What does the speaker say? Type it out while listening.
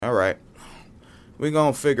We're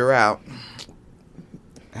going to figure out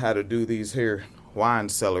how to do these here wine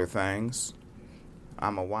cellar things.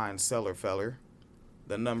 I'm a wine cellar feller,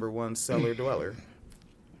 the #1 cellar dweller.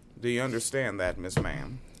 Do you understand that, Miss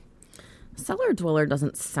Ma'am? Cellar dweller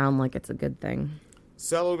doesn't sound like it's a good thing.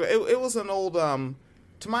 Cellar, it was an old,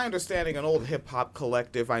 to my understanding, an old hip-hop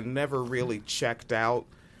collective I never really checked out.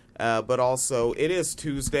 But also, it is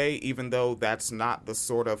Tuesday, even though that's not the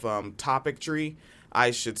sort of topic tree.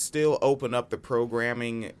 I should still open up the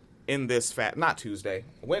programming in this not Tuesday,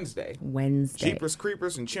 Wednesday. Jeepers,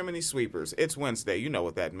 creepers, and chimney sweepers. It's Wednesday. You know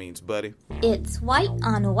what that means, buddy. It's White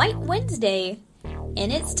on White Wednesday, and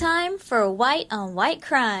it's time for White on White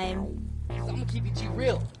crime. I'm gonna keep it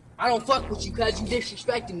real. I don't fuck with you because you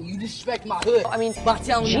disrespecting me. You disrespect my hood. I mean, by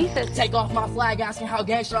telling me to take off my flag, asking how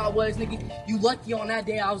gangster I was, nigga. You lucky on that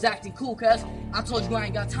day I was acting cool, cuz. I told you I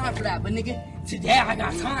ain't got time for that, but nigga, today I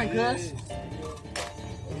got time, cuz.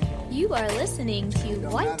 You are listening to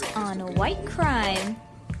White on White crime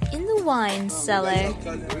in the wine cellar.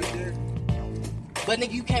 But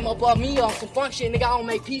nigga, you came up on me on some funk shit, nigga. I don't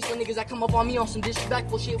make peace with niggas that come up on me on some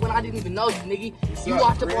disrespectful shit when I didn't even know you, nigga. You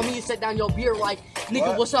walked up on me and set down your beer like,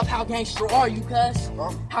 nigga, what's up? How gangster are you, cuz?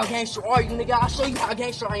 How gangster are you, nigga? I'll show you how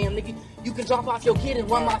gangster I am, nigga. You can drop off your kid and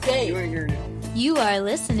run my fade. You are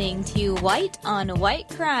listening to White on White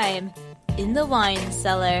crime in the wine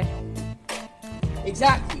cellar.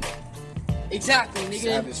 Exactly,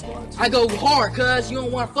 nigga. I go hard, cuz. You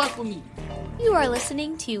don't want to fuck with me. You are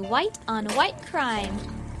listening to White on White crime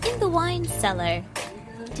in the wine cellar.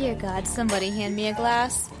 Dear God, somebody hand me a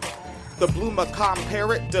glass. The blue macaw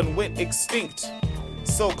parrot done went extinct.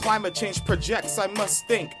 So climate change projects, I must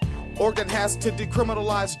think. Oregon has to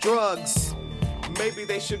decriminalize drugs. Maybe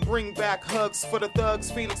they should bring back hugs for the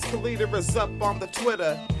thugs. Phoenix Calida is up on the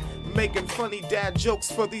Twitter, making funny dad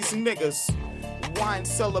jokes for these niggas. Wine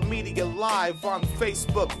Cellar Media live on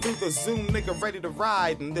Facebook through the Zoom, nigga ready to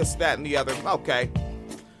ride, and this, that, and the other. Okay.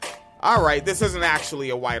 All right, this isn't actually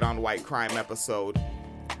a White on White crime episode.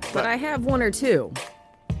 But I have one or two.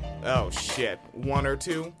 Oh, shit. One or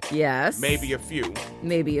two? Yes. Maybe a few.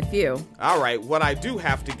 Maybe a few. All right, what I do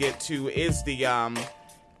have to get to is the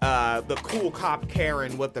cool cop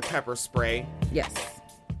Karen with the pepper spray. Yes.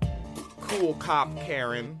 Cool cop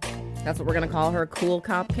Karen. That's what we're going to call her, cool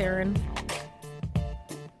cop Karen?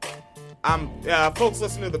 Folks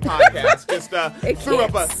listening to the podcast just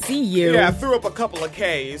threw up a couple of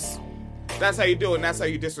K's. That's how you do it, and that's how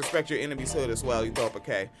you disrespect your enemy's hood as well. You throw up a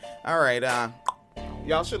K. All right,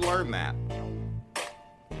 y'all should learn that.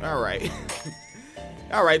 All right.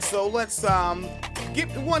 All right, so let's get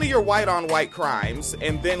one of your white on white crimes,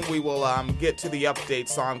 and then we will get to the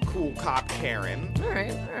updates on cool cop Karen. All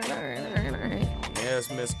right.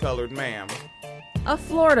 Yes, Miss Colored Ma'am. A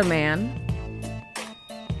Florida man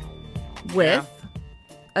with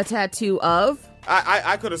a tattoo of...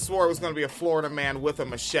 I could have swore it was going to be a Florida man with a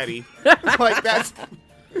machete. Like, that's...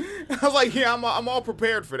 I was like, yeah, I'm all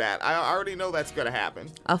prepared for that. I already know that's going to happen.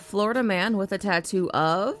 A Florida man with a tattoo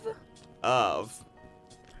of... I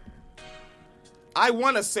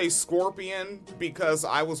want to say scorpion because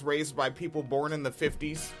I was raised by people born in the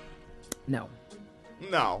 50s. No.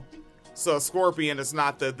 So scorpion is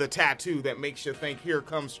not the tattoo that makes you think here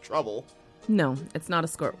comes trouble. No, it's not a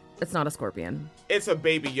scorpion. It's a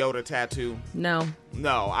Baby Yoda tattoo. No,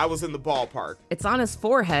 I was in the ballpark. It's on his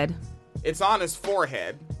forehead. It's on his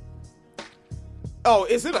forehead. Oh,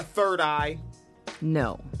 is it a third eye?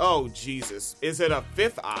 No. Oh, Jesus. Is it a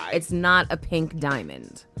fifth eye? It's not a pink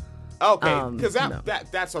diamond. Okay, because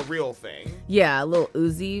that's a real thing. Yeah, a little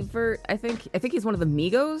Uzi Vert, I think he's one of the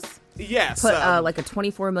Migos. Yes. Put like a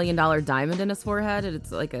 $24 million diamond in his forehead, and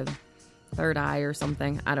it's like a third eye or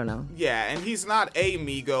something. I don't know. Yeah, and he's not a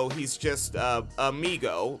Migo, he's just a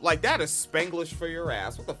Migo. Like, that is Spanglish for your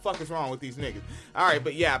ass. What the fuck is wrong with these niggas? Alright,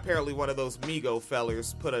 but yeah, apparently one of those Migo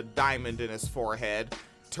fellers put a diamond in his forehead,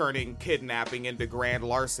 turning kidnapping into grand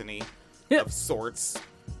larceny of sorts.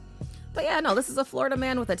 But yeah, no, this is a Florida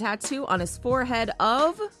man with a tattoo on his forehead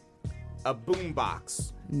of... a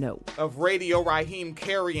boombox. No. Of Radio Raheem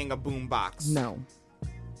carrying a boombox. No.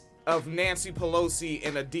 Of Nancy Pelosi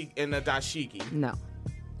in a dashiki. No.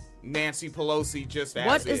 Nancy Pelosi just as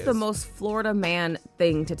What is the most Florida man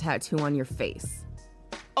thing to tattoo on your face?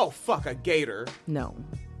 Oh, fuck, a gator. No.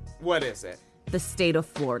 What is it? The state of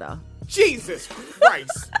Florida. Jesus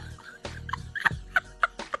Christ.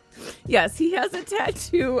 Yes, he has a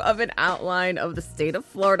tattoo of an outline of the state of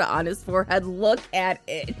Florida on his forehead. Look at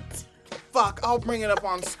it. Fuck, I'll bring it up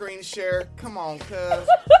on screen share. Come on, cuz.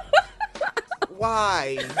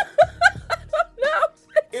 Why? No.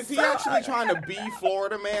 Is he actually trying to be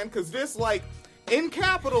Florida man? Because this, like, In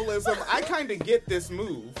capitalism, I kind of get this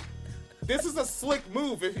move. This is a slick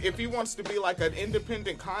move. If he wants to be like an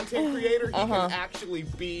independent content creator, he can actually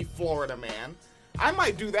be Florida Man. I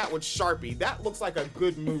might do that with Sharpie. That looks like a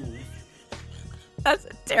good move. That's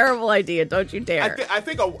a terrible idea. Don't you dare. I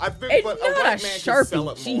think but a white man Sharpie. can sell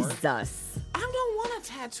it more. Jesus. I don't want a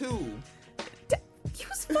tattoo.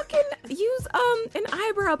 Use an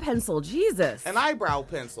eyebrow pencil. Jesus. An eyebrow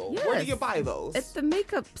pencil. Yes. Where do you buy those? At the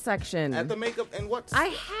makeup section. At the makeup and what? I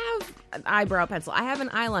have an eyebrow pencil. I have an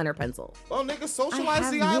eyeliner pencil. Well, nigga,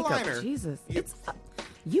 socialize the makeup. eyeliner. Jesus. It's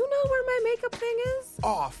you know where my makeup thing is?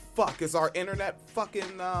 Oh fuck! Is our internet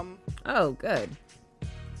fucking Oh, good.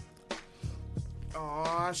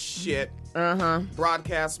 Oh shit.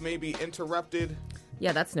 Broadcast may be interrupted.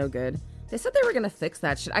 Yeah, that's no good. They said they were gonna fix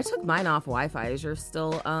that shit. I took mine off Wi-Fi. Is yours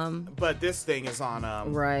still But this thing is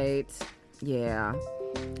on Right. Yeah.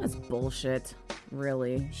 That's bullshit.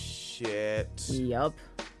 Really. Shit. Yup.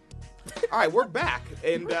 All right, we're back,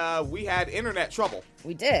 and we had internet trouble.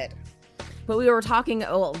 We did. But we were talking.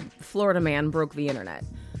 Oh, Florida man broke the internet.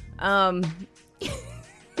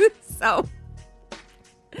 So.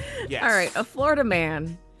 Yes. All right, a Florida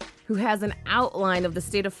man who has an outline of the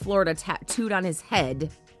state of Florida tattooed on his head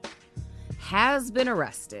has been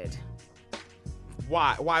arrested.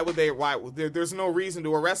 Why? Why would they? There's no reason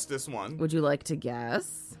to arrest this one. Would you like to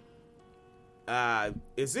guess?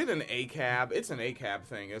 Is it an ACAB? It's an ACAB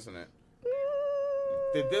thing, isn't it?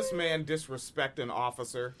 Did this man disrespect an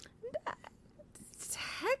officer?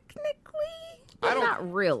 Technically, but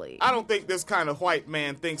not really. I don't think this kind of white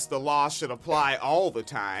man thinks the law should apply all the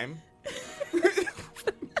time.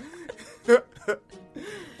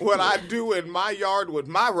 What I do in my yard with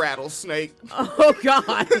my rattlesnake. Oh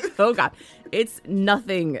God. Oh God. It's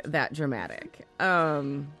nothing that dramatic. Yeah,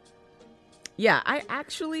 I'm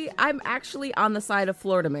actually on the side of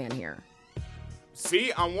Florida man here.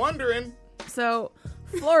 See, I'm wondering. So,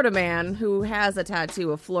 Florida man, who has a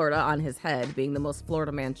tattoo of Florida on his head, being the most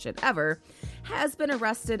Florida man shit ever, has been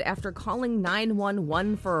arrested after calling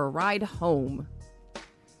 911 for a ride home.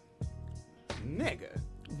 Nigga.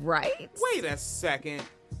 Right? Wait a second.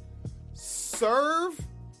 Serve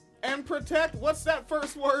and protect? What's that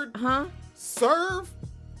first word? Huh? Serve?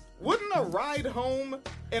 Wouldn't a ride home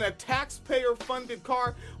in a taxpayer-funded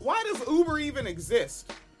car? Why does Uber even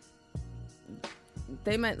exist?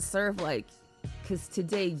 They meant serve like, because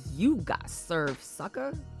today you got served,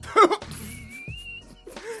 sucker.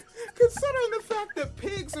 Considering the fact that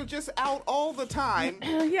pigs are just out all the time.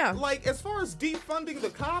 Yeah. Like, as far as defunding the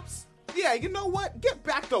cops, yeah, you know what? Get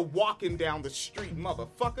back to walking down the street,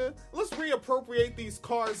 motherfucker. Let's reappropriate these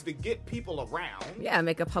cars to get people around. Yeah,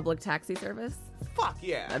 make a public taxi service. Fuck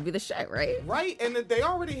yeah. That'd be the shit, right? Right, and they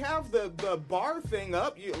already have the bar thing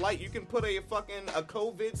up. You can put a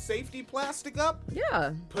COVID safety plastic up.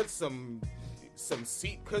 Yeah. Put some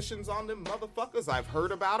seat cushions on them motherfuckers. I've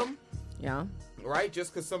heard about them. Yeah. Right,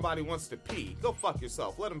 just because somebody wants to pee. Go fuck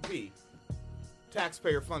yourself. Let them pee.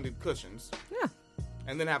 Taxpayer-funded cushions. Yeah.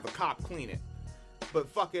 And then have the cop clean it. But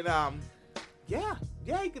fucking, yeah,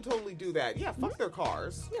 you could totally do that. Yeah, fuck their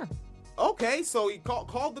cars. Yeah. Okay, so he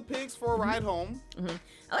called the pigs for a ride home. Mm-hmm.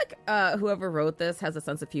 I like whoever wrote this has a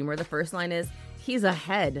sense of humor. The first line is, he's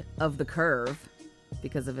ahead of the curve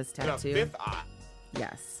because of his tattoo. The fifth eye.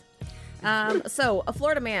 Yes. So, a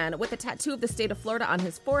Florida man with a tattoo of the state of Florida on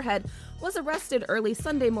his forehead was arrested early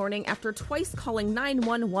Sunday morning after twice calling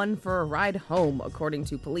 911 for a ride home, according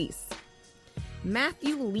to police.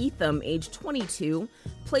 Matthew Leatham, age 22,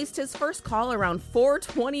 placed his first call around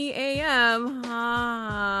 4:20 a.m.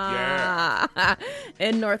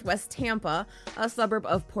 In northwest Tampa, a suburb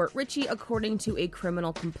of Port Richey, according to a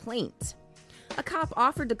criminal complaint. A cop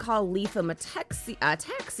offered to call Leatham a taxi,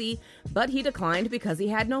 but he declined because he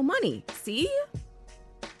had no money. See?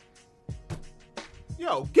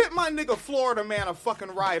 Yo, get my nigga Florida man a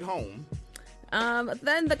fucking ride home.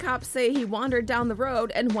 Then the cops say he wandered down the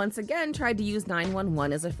road and once again tried to use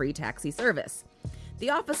 911 as a free taxi service. The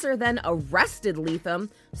officer then arrested Leatham,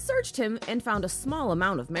 searched him, and found a small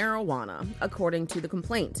amount of marijuana, according to the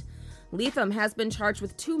complaint. Leatham has been charged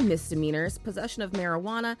with 2 misdemeanors, possession of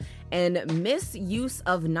marijuana, and misuse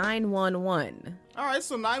of 911. All right,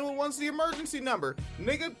 so 911's the emergency number.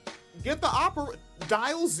 Nigga, get the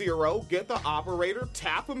dial 0, get the operator,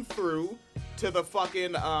 tap him through to the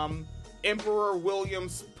fucking, Emperor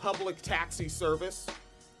Williams public taxi service.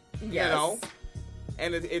 Yes. You know?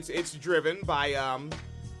 And it's driven by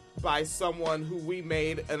someone who we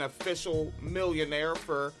made an official millionaire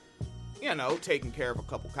for, taking care of a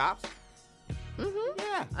couple cops. Mm-hmm.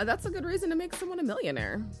 Yeah. That's a good reason to make someone a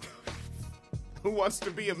millionaire. Who wants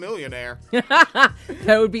to be a millionaire?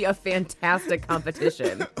 That would be a fantastic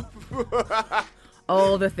competition.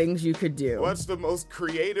 All the things you could do. What's the most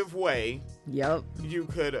creative way Yep. you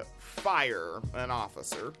could fire an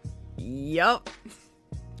officer? Yep.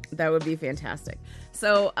 That would be fantastic.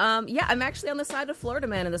 So, yeah, I'm actually on the side of Florida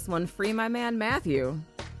Man in this one. Free my man Matthew.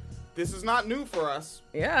 This is not new for us.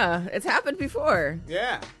 Yeah, it's happened before.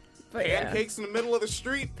 Yeah. But Pancakes in the middle of the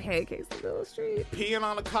street. Pancakes in the middle of the street. Peeing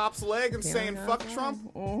on a cop's leg and saying, fuck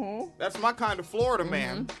Trump. Mm-hmm. That's my kind of Florida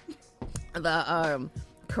man. The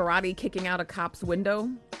karate kicking out a cop's window.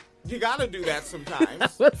 You gotta do that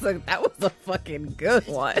sometimes. That was a fucking good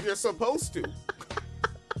one. You're supposed to.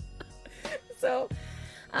 So,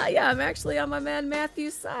 yeah, I'm actually on my man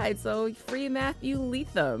Matthew's side. So, free Matthew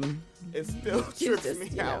Leatham. It still He's trips me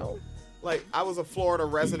you out. know. Like, I was a Florida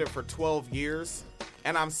resident for 12 years,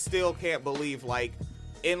 and I'm still can't believe, like,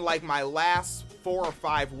 in, like, my last 4 or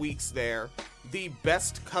 5 weeks there, the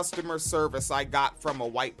best customer service I got from a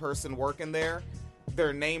white person working there,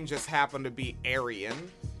 their name just happened to be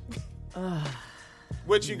Aryan.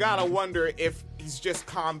 Which you gotta wonder if he's just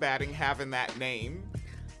combating having that name.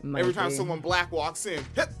 Every time someone black walks in,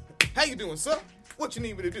 hey, how you doing, sir? What you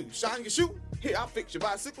need me to do? Shine your shoe? Here, I'll fix your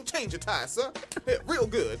bicycle, change your tires, sir. Hey, real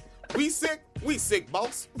good. We sick,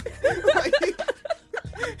 boss. Like,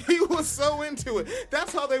 he was so into it.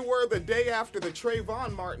 That's how they were the day after the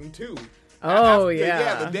Trayvon Martin, too. Oh,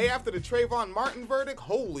 Yeah, the day after the Trayvon Martin verdict,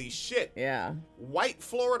 holy shit. Yeah. White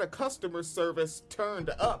Florida customer service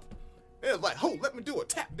turned up. It was like, ho, let me do a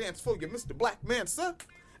tap dance for you, Mr. Black Man, sir.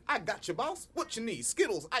 I got you, boss. What you need?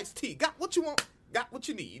 Skittles, iced tea. Got what you want. Got what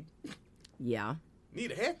you need. Yeah.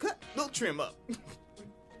 Need a haircut? Little trim up.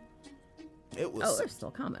 It was. Oh, there's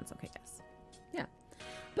still comments. Okay, yes. Yeah.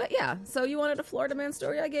 But yeah, so you wanted a Florida Man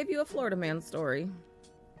story? I gave you a Florida Man story.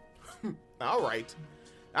 All right.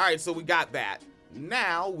 All right, so we got that.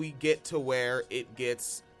 Now we get to where it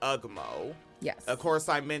gets Ugmo. Yes. Of course,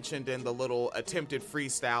 I mentioned in the little attempted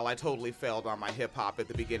freestyle, I totally failed on my hip-hop at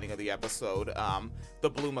the beginning of the episode. The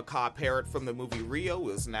blue macaw parrot from the movie Rio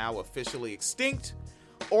is now officially extinct.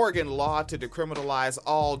 Oregon law to decriminalize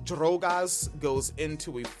all drogas goes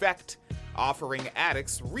into effect, offering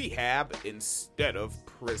addicts rehab instead of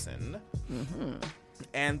prison. Mm-hmm.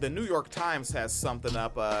 And the New York Times has something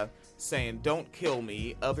up saying, "Don't kill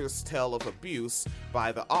me. Others tell of abuse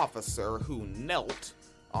by the officer who knelt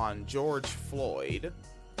on George Floyd."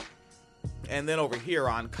 And then over here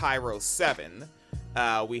on Cairo 7,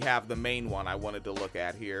 we have the main one I wanted to look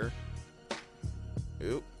at here.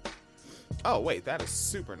 Oop. Oh, wait, that is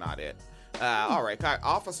super not it. All right,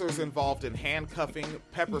 officers involved in handcuffing,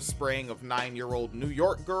 pepper spraying of 9-year-old New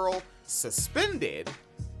York girl suspended.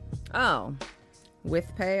 Oh.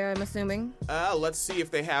 With pay, I'm assuming? Let's see if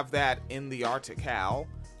they have that in the article.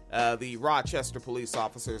 The Rochester police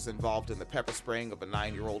officers involved in the pepper spraying of a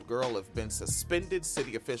 9-year-old girl have been suspended,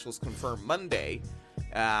 city officials confirmed Monday.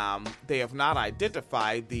 They have not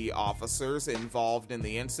identified the officers involved in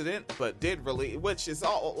the incident, but did release, which is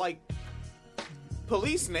all, like,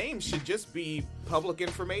 police names should just be public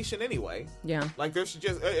information anyway. Yeah. Like, there should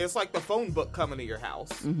just, it's like the phone book coming to your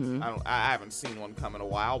house. Mm-hmm. I haven't seen one come in a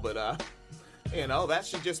while, but, you know, that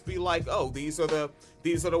should just be like, oh, these are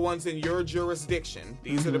the ones in your jurisdiction.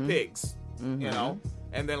 These are the pigs, you know?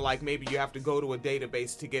 And then, like, maybe you have to go to a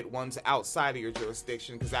database to get ones outside of your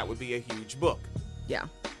jurisdiction, because that would be a huge book. Yeah.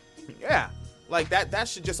 Yeah. Like, that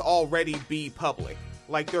should just already be public.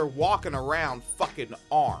 Like, they're walking around fucking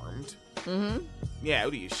armed. Mm-hmm. Yeah,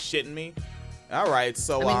 what are you, shitting me? All right,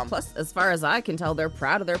 so, I mean, plus, as far as I can tell, they're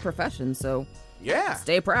proud of their profession, so... Yeah.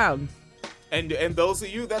 Stay proud. And those of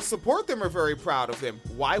you that support them are very proud of them.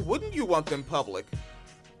 Why wouldn't you want them public?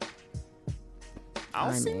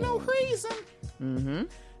 I don't see no reason.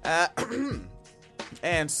 Mm-hmm.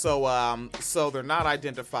 And so they're not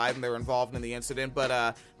identified and they're involved in the incident,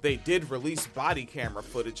 but they did release body camera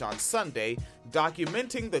footage on Sunday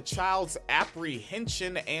documenting the child's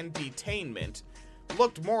apprehension and detainment.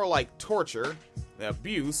 Looked more like torture,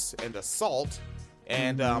 abuse, and assault,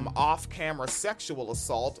 and off-camera sexual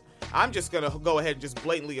assault. I'm just going to go ahead and just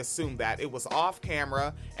blatantly assume that it was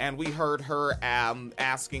off-camera, and we heard her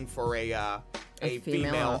asking for a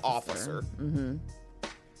female officer. Mm-hmm.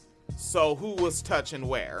 So who was touching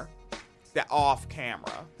where? The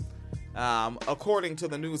off-camera. According to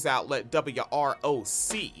the news outlet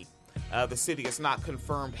WROC, the city has not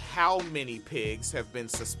confirmed how many pigs have been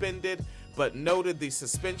suspended, but noted the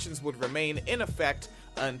suspensions would remain in effect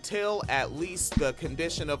until at least the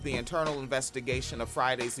condition of the internal investigation of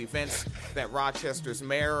Friday's events that Rochester's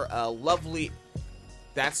mayor,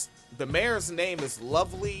 the mayor's name is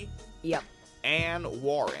Lovely Ann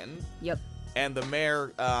Warren. Yep. and the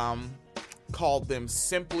mayor called them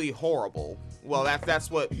simply horrible. Well,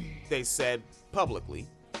 that's what they said publicly.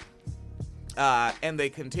 And they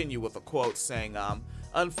continue with a quote saying,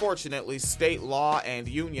 unfortunately, state law and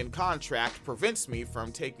union contract prevents me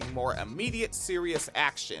from taking more immediate serious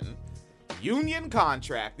action. Union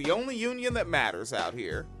contract, the only union that matters out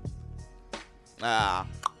here.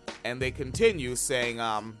 And they continue saying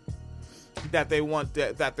that they want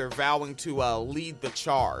that they're vowing to lead the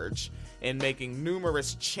charge in making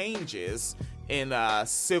numerous changes in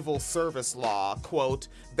civil service law, quote,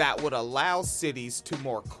 that would allow cities to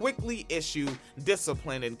more quickly issue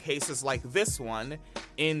discipline in cases like this one,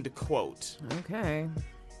 end quote. Okay.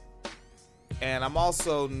 And I'm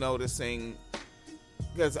also noticing,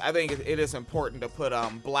 because I think it is important to put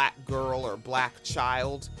black girl or black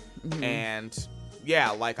child, and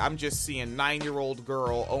yeah, like I'm just seeing 9-year-old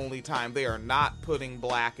girl only time. They are not putting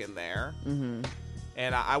black in there.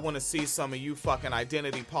 And I want to see some of you fucking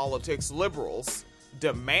identity politics liberals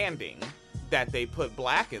demanding that they put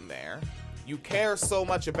black in there. You care so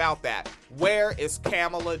much about that. Where is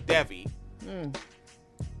Kamala Devi?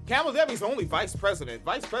 Kamala Devi's the only vice president.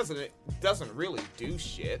 Vice president doesn't really do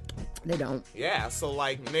shit. They don't. Yeah, so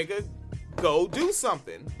like, nigga, go do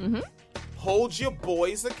something. Hold your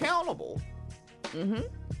boys accountable.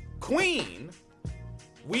 Queen,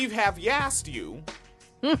 we have yassed you.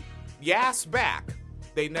 Yass back.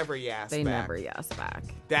 They never yass back. They never yass back.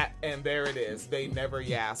 That, and there it is. They never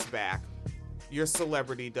yass back. Your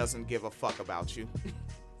celebrity doesn't give a fuck about you.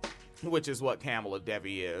 Which is what Kamala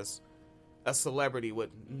Devi is. A celebrity with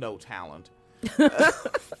no talent.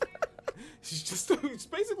 She's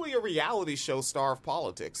basically a reality show star of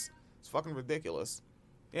politics. It's fucking ridiculous.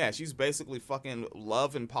 Yeah, she's basically fucking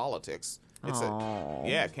love and politics.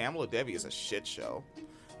 Yeah, Kamala Devi is a shit show.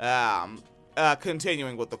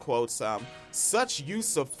 Continuing with the quotes, such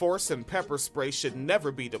use of force and pepper spray should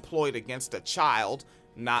never be deployed against a child,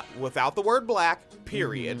 not without the word black,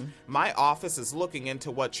 period. My office is looking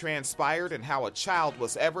into what transpired and how a child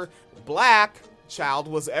was ever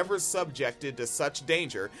subjected to such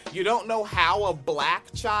danger. You don't know how a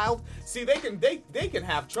black child? See, they can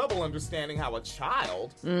have trouble understanding how a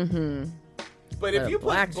child. But if you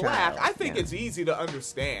put black, I think it's easy to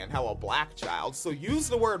understand how a black child. So use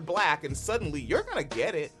the word black and suddenly you're going to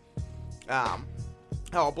get it.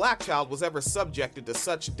 How a black child was ever subjected to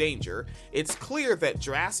such danger. It's clear that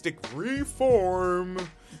drastic reform,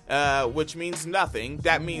 which means nothing.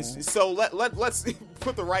 That means, so let's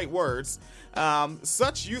put the right words.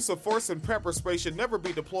 Such use of force and pepper spray should never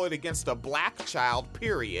be deployed against a black child,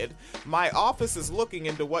 period. My office is looking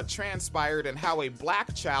into what transpired and how a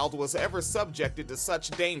black child was ever subjected to such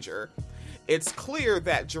danger. It's clear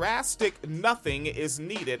that drastic nothing is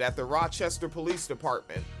needed at the Rochester Police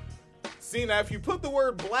Department. See, now if you put the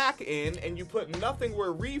word black in and you put nothing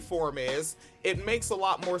where reform is, it makes a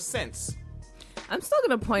lot more sense. I'm still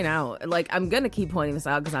going to point out, like, I'm going to keep pointing this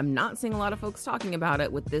out because I'm not seeing a lot of folks talking about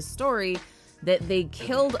it with this story, that they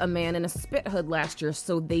killed a man in a spit hood last year,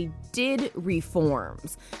 so they did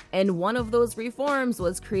reforms. And one of those reforms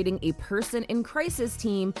was creating a person in crisis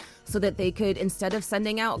team so that they could, instead of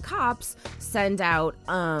sending out cops, send out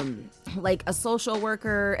like a social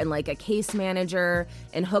worker and like a case manager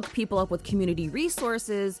and hook people up with community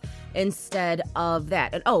resources instead of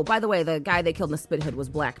that. And oh, by the way, the guy they killed in the spit hood was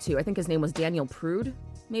black too. I think his name was Daniel Prude,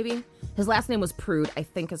 maybe. His last name was Prude. I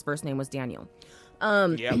think his first name was Daniel.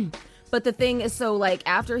 Yep. But the thing is, so like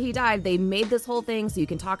after he died, they made this whole thing so you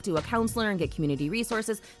can talk to a counselor and get community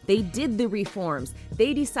resources. They did the reforms.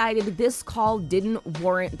 They decided this call didn't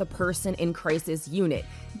warrant the person in crisis unit.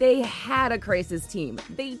 They had a crisis team.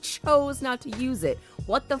 They chose not to use it.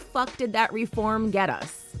 What the fuck did that reform get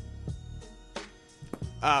us?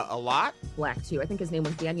 A lot? Black too. I think his name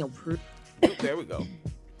was Daniel Prude. There we go.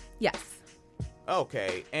 Yes.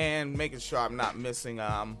 Okay, and making sure I'm not missing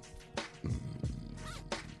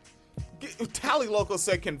Tally Loco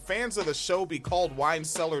said, can fans of the show be called wine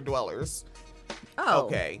cellar dwellers? Oh.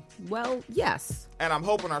 Okay. Well, yes. And I'm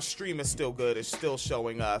hoping our stream is still good. It's still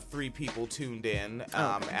showing 3 people tuned in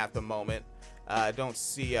at the moment. Don't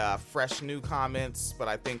see fresh new comments, but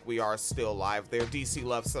I think we are still live there. DC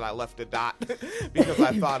Love said I left a dot because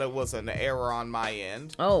I thought it was an error on my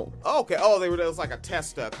end. Oh. Okay. Oh, there was like a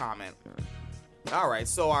test comment. All right.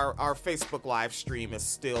 So our Facebook live stream is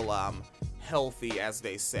still healthy, as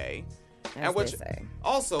they say.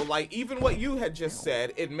 Also, like, even what you had just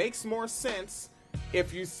said, it makes more sense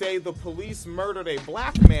if you say the police murdered a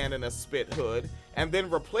black man in a spit hood and then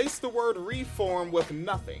replace the word reform with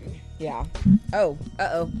nothing. Yeah. Oh,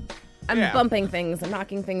 I'm bumping things. I'm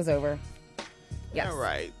knocking things over. Yes. All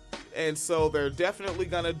right. And so they're definitely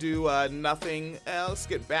going to do nothing. Let's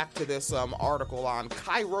get back to this article on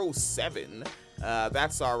Cairo 7.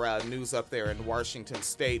 That's our news up there in Washington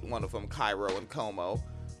State. One of them, Cairo and Como,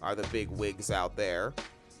 are the big wigs out there.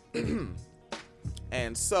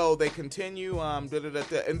 And so they continue, and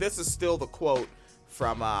this is still the quote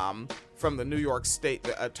from the New York State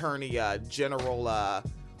Attorney General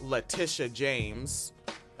Letitia James.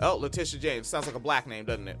 Oh, Letitia James. Sounds like a black name,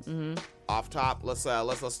 doesn't it? Mm-hmm. Off top, let's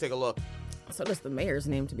take a look. So does the mayor's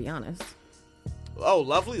name, to be honest. Oh,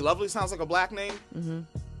 Lovely. Lovely sounds like a black name? Mm-hmm.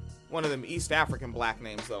 One of them East African black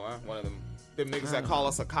names, though, huh? One of them niggas that call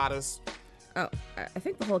us Akatas. Oh, I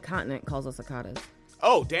think the whole continent calls us Akatas.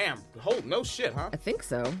 Oh, damn. No shit, huh? I think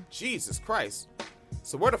so. Jesus Christ.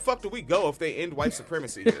 So where the fuck do we go if they end white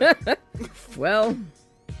supremacy here? Well.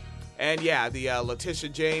 And yeah, the Letitia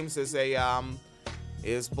James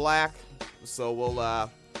is black, so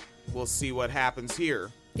we'll see what happens here.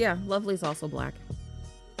 Yeah, Lovely's also black.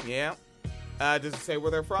 Yeah. Does it say where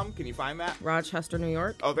they're from? Can you find that? Rochester, New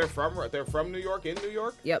York. Oh, they're from New York, in New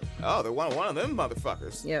York? Yep. Oh, they're one of them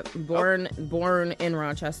motherfuckers. Yep. Born in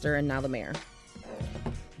Rochester and now the mayor.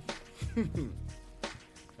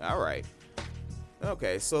 All right.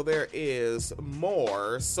 Okay, so there is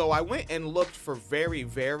more. So I went and looked for very,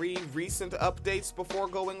 very recent updates before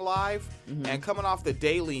going live. Mm-hmm. And coming off the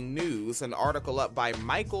Daily News, an article up by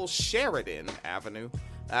Michael Sheridan Avenue.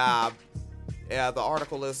 The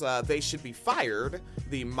article is, they should be fired.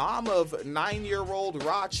 The mom of 9-year-old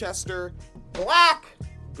Rochester black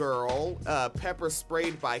girl pepper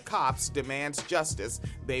sprayed by cops demands justice.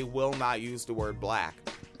 They will not use the word black.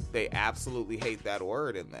 They absolutely hate that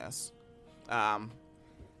word in this.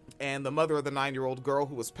 And the mother of the 9-year-old girl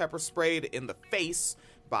who was pepper sprayed in the face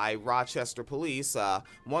by Rochester police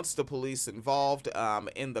wants the police involved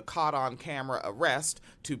in the caught-on-camera arrest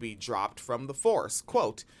to be dropped from the force.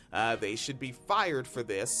 Quote, they should be fired for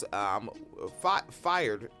this,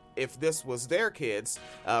 fired if this was their kids,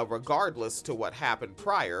 regardless to what happened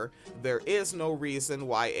prior. There is no reason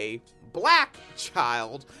why a black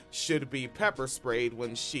child should be pepper sprayed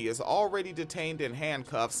when she is already detained in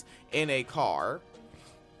handcuffs in a car.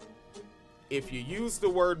 If you use the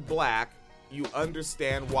word black, you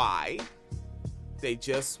understand why. They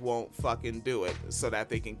just won't fucking do it so that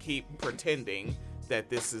they can keep pretending that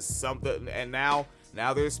this is something. And now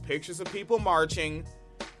there's pictures of people marching.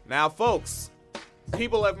 Now, folks,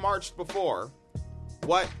 people have marched before.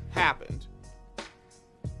 What happened?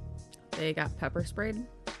 They got pepper sprayed?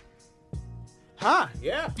 Huh,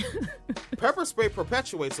 yeah. Pepper spray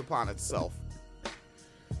perpetuates upon itself.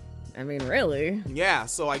 I mean, really? Yeah,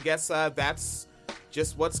 so I guess that's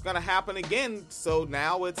just what's going to happen again. So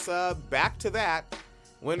now it's back to that.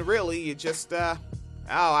 When really you just,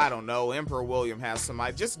 I don't know, Emperor William has some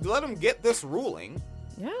idea. Just let them get this ruling.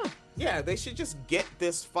 Yeah. Yeah, they should just get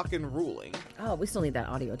this fucking ruling. Oh, we still need that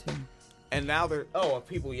audio, too. And now are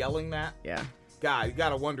people yelling that? Yeah. God, you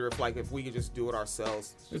gotta wonder if we could just do it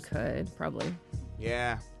ourselves. We could, probably.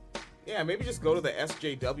 Yeah. Yeah, maybe just go to the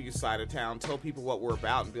SJW side of town, tell people what we're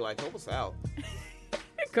about, and be like, help us out.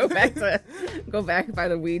 Go back by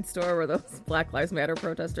the weed store where those Black Lives Matter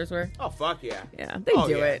protesters were. Oh, fuck yeah. Yeah, they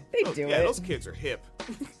do it. They do it. Yeah, those kids are hip.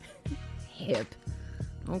 Hip.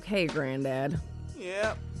 Okay, Granddad.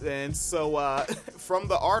 Yeah. And so, from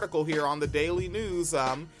the article here on the Daily News,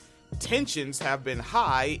 tensions have been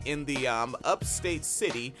high in the upstate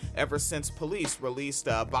city ever since police released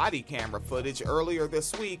body camera footage earlier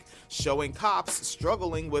this week showing cops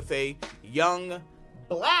struggling with a young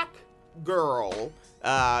black girl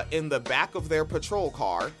in the back of their patrol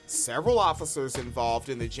car. Several officers involved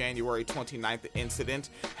in the January 29th incident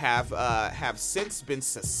have since been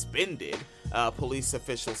suspended, police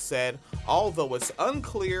officials said, although it's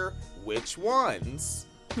unclear which ones.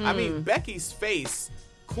 I mean, Becky's face,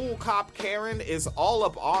 Kool Cop Karen, is all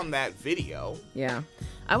up on that video. Yeah.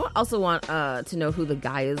 I also want to know who the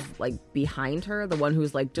guy is, like, behind her, the one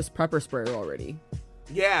who's, like, just pepper spray her already.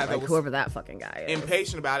 Yeah, like, whoever that fucking guy is.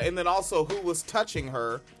 Impatient about it. And then also who was touching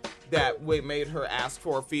her that made her ask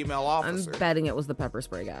for a female officer. I'm betting it was the pepper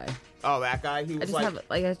spray guy. Oh, that guy? He was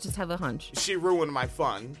I just have a hunch. She ruined my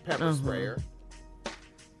fun, pepper sprayer.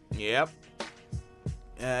 Yep.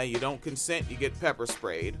 You don't consent, you get pepper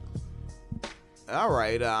sprayed. All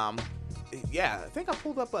right. Yeah, I think I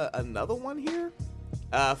pulled up another one here.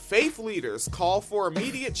 Faith leaders call for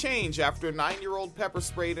immediate change after 9-year-old pepper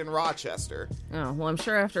sprayed in Rochester. Oh, well, I'm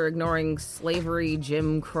sure after ignoring slavery,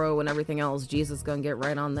 Jim Crow, and everything else, Jesus is gonna get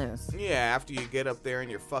right on this. Yeah, after you get up there in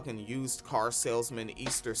your fucking used car salesman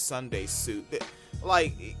Easter Sunday suit.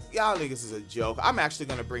 Like, y'all niggas is a joke. I'm actually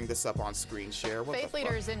gonna bring this up on screen share. What Faith the fuck?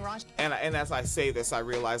 leaders in Rochester. And as I say this, I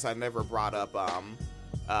realize I never brought up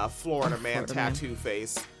Florida Man tattoo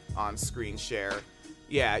face on screen share.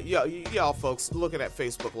 Yeah, y'all folks looking at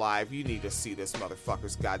Facebook Live, you need to see this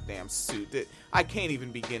motherfucker's goddamn suit. I can't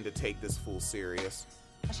even begin to take this fool serious.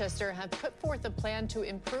 Rochester have put forth a plan to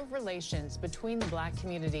improve relations between the black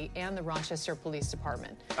community and the Rochester Police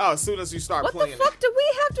Department. Oh, as soon as you start What playing the fuck do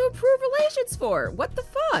we have to improve relations for? What the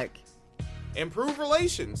fuck? Improve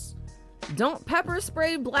relations. Don't pepper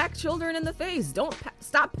spray black children in the face. Don't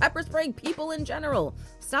stop pepper spraying people in general.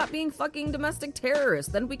 Stop being fucking domestic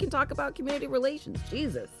terrorists. Then we can talk about community relations.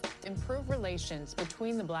 Jesus. Improve relations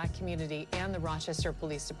between the black community and the Rochester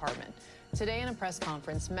Police Department. Today in a press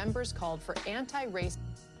conference, members called for anti-race.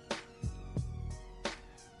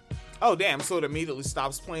 Oh, damn, so it immediately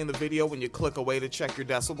stops playing the video when you click away to check your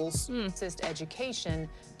decibels? Racist education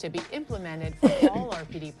to be implemented for all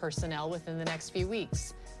RPD personnel within the next few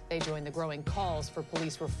weeks. They joined the growing calls for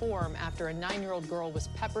police reform after a 9-year-old girl was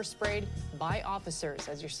pepper sprayed by officers,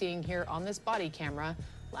 as you're seeing here on this body camera,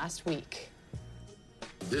 last week.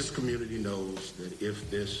 This community knows that if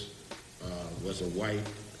this was a white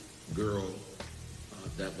girl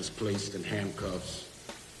that was placed in handcuffs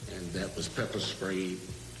and that was pepper sprayed.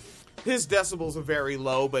 His decibels are very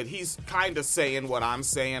low, but he's kind of saying what I'm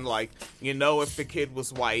saying, like, if the kid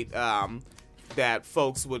was white, that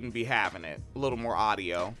folks wouldn't be having it. A little more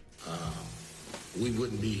audio. We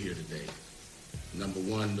wouldn't be here today. Number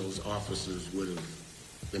one, those officers would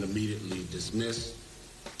have been immediately dismissed.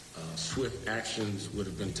 Swift actions would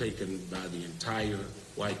have been taken by the entire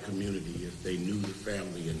white community if they knew the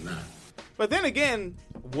family or not. But then again,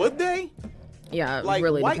 would they? Yeah, it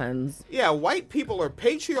really depends. Yeah, white people are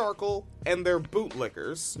patriarchal and they're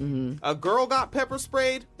bootlickers. Mm-hmm. A girl got pepper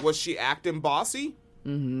sprayed. Was she acting bossy?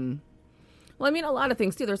 Mm-hmm. Well, I mean, a lot of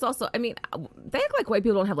things, too. There's also, I mean, they act like white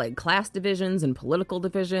people don't have, like, class divisions and political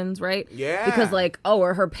divisions, right? Yeah. Because, like,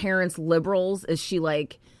 are her parents liberals? Is she,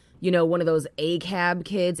 like, one of those ACAB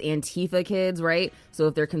kids, Antifa kids, right? So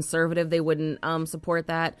if they're conservative, they wouldn't support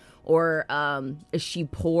that. Or is she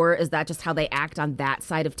poor? Is that just how they act on that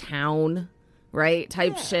side of town, right?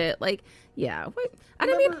 Type shit. Like, yeah.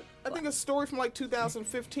 I think a story from like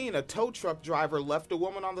 2015, a tow truck driver left a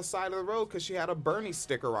woman on the side of the road because she had a Bernie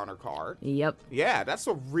sticker on her car. Yep. Yeah, that's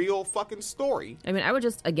a real fucking story. I mean, I would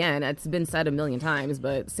just, again, it's been said a million times,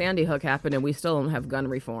 but Sandy Hook happened and we still don't have gun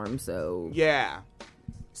reform, so. Yeah.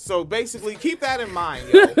 So basically, keep that in mind,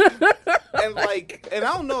 yo. And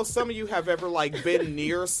I don't know if some of you have ever been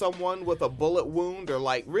near someone with a bullet wound, or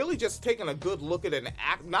really just taking a good look at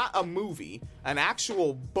not a movie, an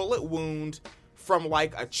actual bullet wound from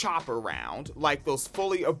a chopper round, like those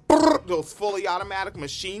fully automatic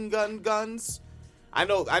machine guns. I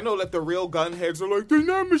know that the real gun heads are like, they're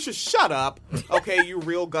not machine. Shut up. Okay, you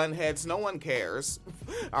real gun heads, no one cares.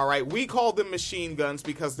 All right, we call them machine guns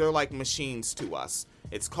because they're like machines to us.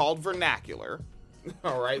 It's called vernacular.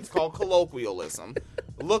 All right, it's called colloquialism.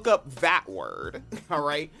 Look up that word. All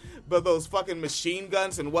right, but those fucking machine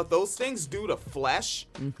guns and what those things do to flesh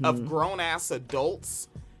of grown-ass adults.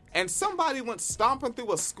 And somebody went stomping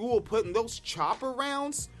through a school putting those chopper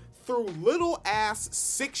rounds through little-ass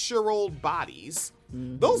 6-year-old bodies.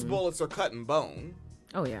 Those bullets are cutting bone.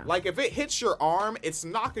 Oh, yeah. Like, if it hits your arm, it's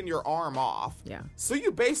knocking your arm off. Yeah. So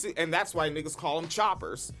you basically, and that's why niggas call them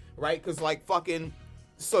choppers, right? Because,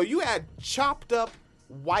 so you had chopped up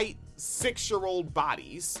white 6-year-old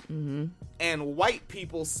bodies, and white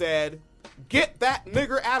people said, get that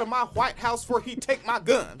nigger out of my White House before he take my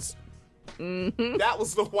guns. That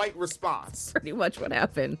was the white response. Pretty much what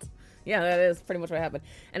happened. Yeah, that is pretty much what happened.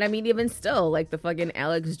 And I mean, even still, the fucking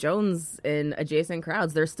Alex Jones and adjacent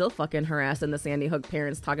crowds, they're still fucking harassing the Sandy Hook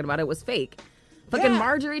parents talking about it was fake. Fucking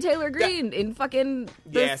Marjorie Taylor Greene in fucking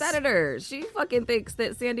the senator. She fucking thinks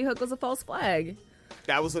that Sandy Hook was a false flag.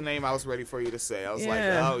 That was the name I was ready for you to say. I was like,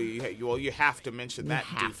 oh, you have to mention that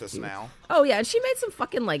doofus now. Oh, yeah, and she made some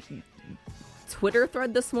fucking, Twitter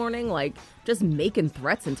thread this morning, just making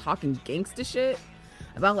threats and talking gangsta shit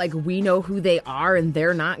about, we know who they are and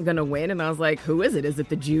they're not gonna win. And I was like, who is it? Is it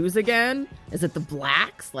the Jews again? Is it the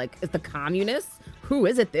blacks? Is it the communists? Who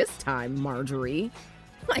is it this time, Marjorie?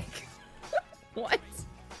 What?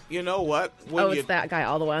 You know what? It's that guy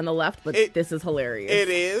all the way on the left, but this is hilarious. It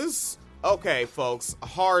is? Okay, folks,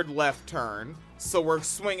 hard left turn. So we're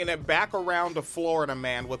swinging it back around to Florida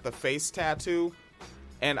man with the face tattoo.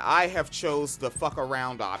 and I have chose the fuck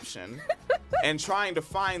around option. And trying to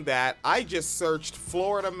find that, I just searched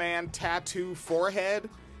Florida man tattoo forehead,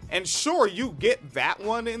 and sure, you get that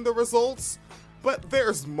one in the results, but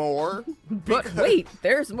there's more. But wait,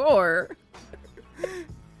 there's more.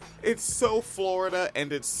 It's so Florida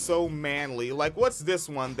and it's so manly. Like, what's this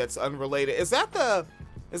one that's unrelated? Is that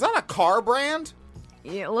a car brand?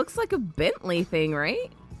 Yeah, it looks like a Bentley thing,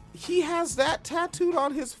 right? He has that tattooed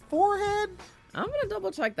on his forehead? I'm going to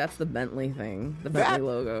double check that's the Bentley thing, the Bentley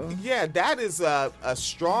logo. Yeah, that is a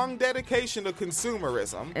strong dedication to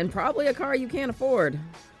consumerism. And probably a car you can't afford.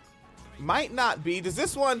 Might not be. Does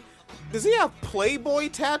he have Playboy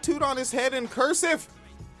tattooed on his head in cursive?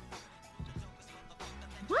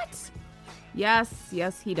 What? Yes,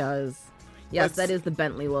 he does. Yes, that is the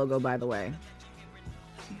Bentley logo, by the way.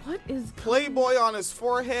 What is Playboy on his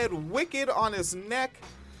forehead, Wicked on his neck.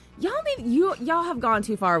 Y'all have gone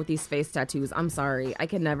too far with these face tattoos. I'm sorry. I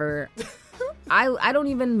can never. I don't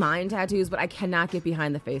even mind tattoos, but I cannot get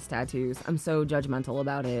behind the face tattoos. I'm so judgmental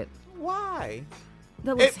about it. Why?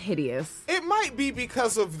 That looks hideous. It might be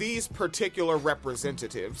because of these particular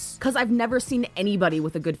representatives. Because I've never seen anybody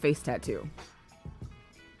with a good face tattoo.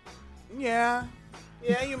 Yeah,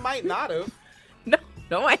 you might not have.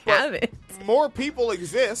 No, I haven't. More people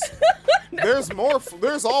exist. No.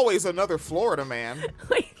 There's always another Florida man.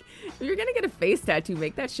 Like, if you're gonna get a face tattoo,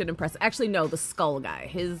 make that shit impressive. Actually, no, the skull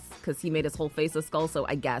guy. Because he made his whole face a skull, so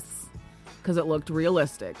I guess because it looked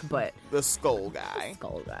realistic. But the skull guy.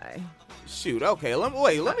 Skull guy. Shoot. Okay.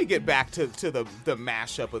 Let me get back to the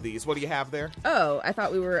mashup of these. What do you have there? Oh, I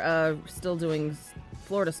thought we were still doing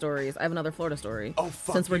Florida stories. I have another Florida story. Oh,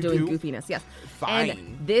 fuck. Since we're doing goofiness, yes. Fine.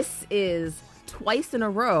 And this is twice in a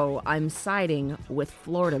row I'm siding with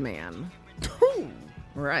Florida man.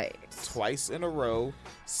 Right. Twice in a row,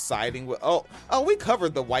 siding with... Oh, we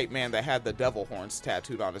covered the white man that had the devil horns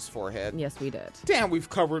tattooed on his forehead. Yes, we did. Damn, we've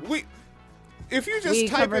covered... If you just we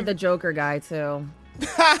type covered in... the Joker guy, too.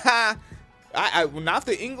 I not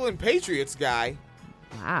the England Patriots guy.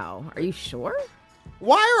 Wow. Are you sure?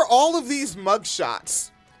 Why are all of these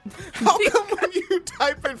mugshots? How come when you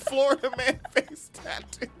type in Florida man face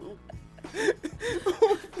tattoo...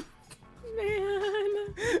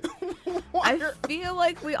 Man. I feel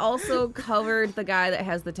like we also covered the guy that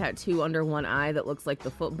has the tattoo under one eye that looks like the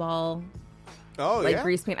football. Oh, like yeah?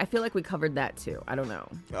 grease paint. I feel like we covered that too. I don't know.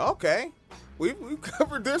 Okay. We've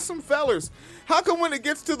covered, there's some fellers. How come when it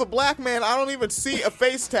gets to the black man, I don't even see a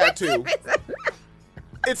face tattoo?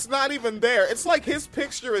 It's not even there. It's like his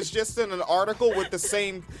picture is just in an article with the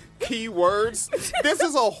same keywords. This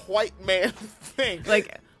is a white man thing.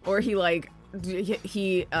 Or he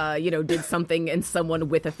did something and someone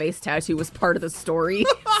with a face tattoo was part of the story.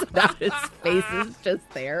 So now his face is just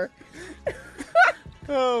there.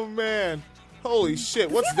 Oh, man. Holy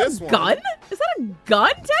shit. What's this one? Gun? Is that a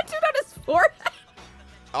gun tattooed on his forehead?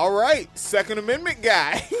 All right. Second Amendment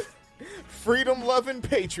guy. Freedom-loving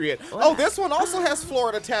patriot. Oh, this one also has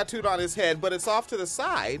Florida tattooed on his head, but it's off to the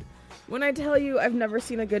side. When I tell you I've never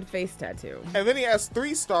seen a good face tattoo. And then he has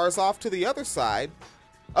 3 stars off to the other side.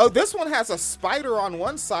 Oh, this one has a spider on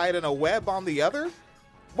one side and a web on the other?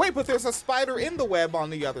 Wait, but there's a spider in the web on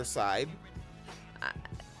the other side.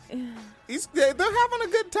 They're having a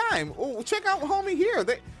good time. Oh, check out homie here.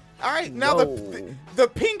 All right, now the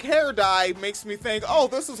pink hair dye makes me think, oh,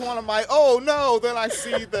 this is one of my, oh no, then I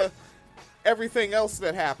see everything else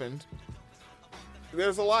that happened.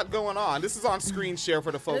 There's a lot going on. This is on screen share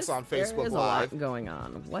for the folks on Facebook There is Live. a lot going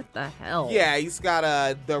on. What the hell? Yeah, he's got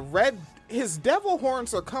the red... His devil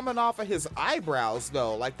horns are coming off of his eyebrows,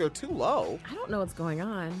 though. Like, they're too low. I don't know what's going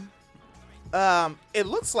on. It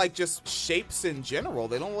looks like just shapes in general.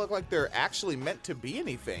 They don't look like they're actually meant to be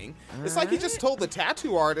anything. It's like he just told the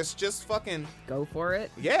tattoo artist, just fucking... Go for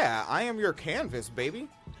it? Yeah, I am your canvas, baby.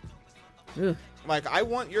 Ugh. Like, I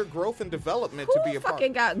want your growth and development to be a part. Who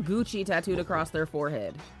fucking got Gucci tattooed across their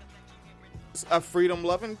forehead? A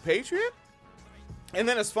freedom-loving patriot? And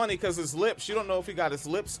then it's funny because his lips, you don't know if he got his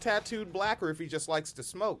lips tattooed black or if he just likes to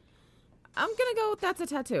smoke. I'm going to go with that's a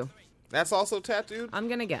tattoo. That's also tattooed? I'm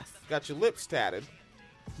going to guess. Got your lips tatted.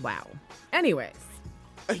 Wow. Anyways.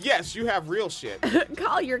 Yes, you have real shit.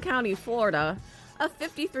 Collier County, Florida. A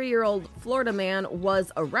 53-year-old Florida man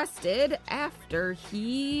was arrested after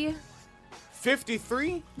he...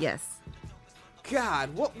 53? Yes.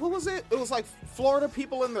 God, what was it? It was like Florida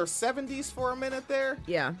people in their 70s for a minute there?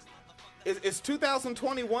 Yeah. Is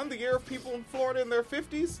 2021 the year of people in Florida in their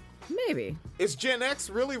 50s? Maybe. Is Gen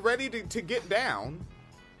X really ready to get down?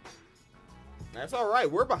 That's all right.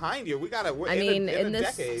 We're behind you. We got to... in a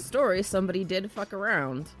this decade. story, somebody did fuck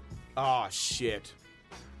around. Oh, shit.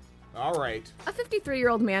 All right. A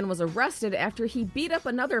 53-year-old man was arrested after he beat up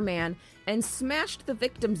another man and smashed the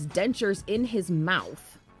victim's dentures in his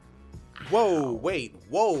mouth. Whoa, wait,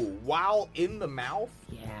 whoa, while in the mouth?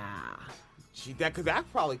 Yeah. Gee, that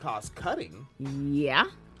probably caused cutting. Yeah.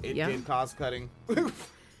 It did cause cutting.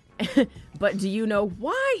 But do you know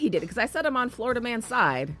why he did it? Because I said I'm on Florida man's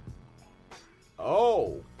side.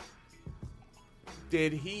 Oh.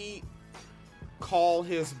 Did he call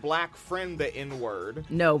his black friend the N-word?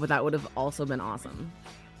 No, but that would have also been awesome.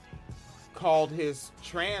 Called his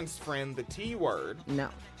trans friend the T-word? No.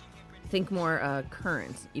 Think more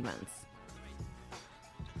current events.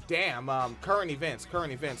 Damn, current events.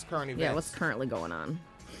 Yeah, what's currently going on?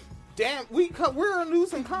 Damn, we're a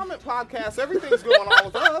news and comment podcast. Everything's going on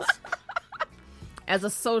with us. As a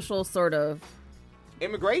social sort of...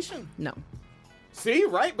 Immigration? No. See,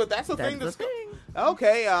 right? But that's the thing. That's the thing.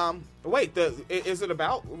 Okay, wait, is it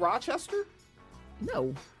about Rochester?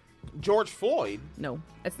 No. George Floyd? No.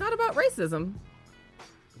 It's not about racism.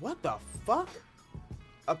 What the fuck?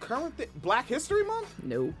 A current Black History Month?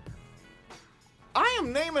 Nope. I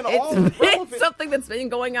am naming all the relevant... It's something that's been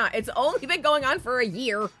going on. It's only been going on for a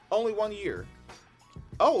year. Only 1 year.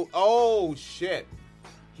 Oh, shit.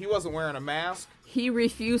 He wasn't wearing a mask? He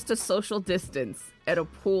refused to social distance at a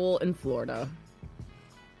pool in Florida.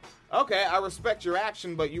 Okay, I respect your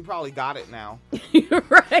action, but you probably got it now.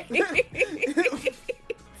 Right.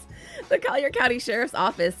 The Collier County Sheriff's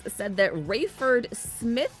Office said that Rayford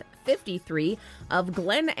Smith, 53, of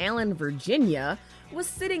Glen Allen, Virginia, was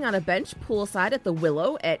sitting on a bench poolside at the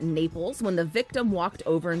Willow at Naples when the victim walked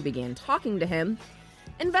over and began talking to him.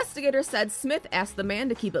 Investigators said Smith asked the man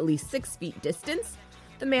to keep at least 6 feet distance.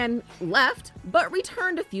 The man left, but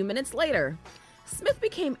returned a few minutes later. Smith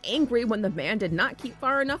became angry when the man did not keep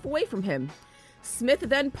far enough away from him. Smith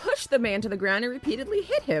then pushed the man to the ground and repeatedly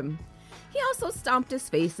hit him. He also stomped his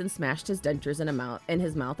face and smashed his dentures in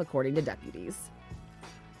his mouth, according to deputies.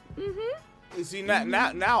 You see,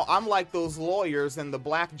 now I'm like those lawyers in the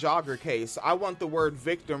black jogger case. I want the word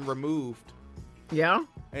victim removed. Yeah?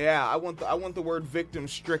 Yeah, I want the word victim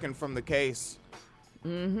stricken from the case.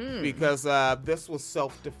 Because this was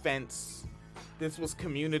self-defense. This was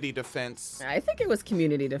community defense. I think it was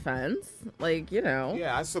community defense. Like, you know.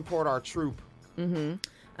 Yeah, I support our troop. The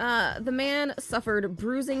man suffered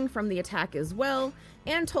bruising from the attack as well,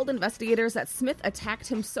 and told investigators that Smith attacked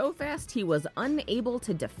him so fast he was unable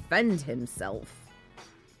to defend himself.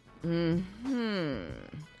 Taking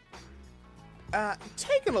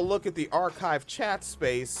a look at the archive chat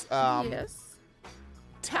space, Yes.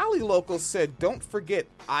 Tally Local said, don't forget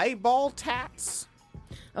eyeball tats.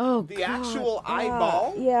 Oh, The God. actual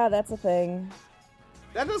eyeball? Yeah, that's a thing.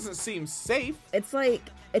 That doesn't seem safe.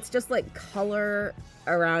 It's just like color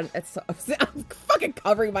around. I'm fucking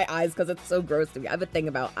covering my eyes because it's so gross to me. I have a thing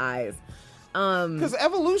about eyes. Because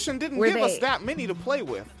evolution didn't give us that many to play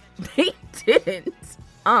with. They didn't.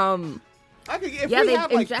 If Yeah, we they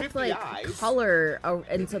had like inject 50 like eyes. color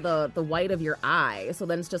into the white of your eye, so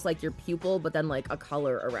then it's just like your pupil, but then like a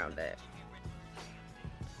color around it.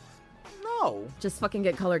 No. Just fucking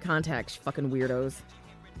get color contacts, fucking weirdos.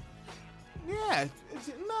 Yeah.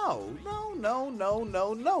 No.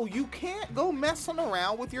 You can't go messing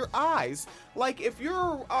around with your eyes. Like if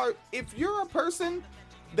you're a person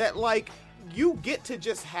that like you get to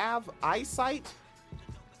just have eyesight,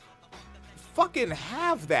 fucking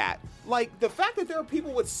have that. Like the fact that there are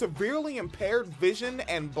people with severely impaired vision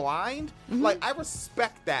and blind, like I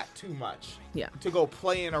respect that too much. Yeah. To go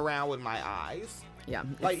playing around with my eyes. Yeah.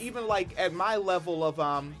 Like even like at my level of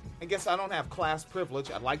I guess I don't have class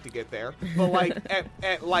privilege. I'd like to get there, but like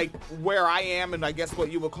at like where I am, and I guess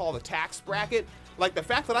what you would call the tax bracket. Like the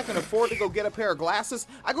fact that I can afford to go get a pair of glasses,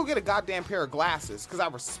 I go get a goddamn pair of glasses because I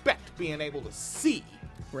respect being able to see.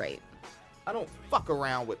 Right. I don't fuck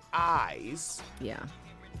around with eyes. Yeah.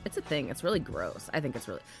 It's a thing. It's really gross. I think it's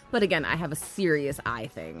really... But again, I have a serious eye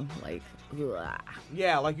thing. Like, ugh.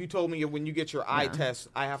 Yeah, like you told me when you get your eye test,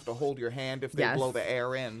 I have to hold your hand if they blow the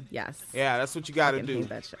air in. Yes. Yeah, that's what you got to do. Hate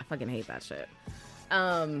that shit. I fucking hate that shit.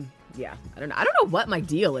 Yeah. I don't know what my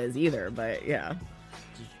deal is either, but yeah.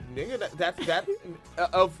 Nigga, that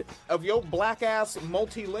of your black ass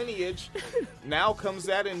multi lineage, now comes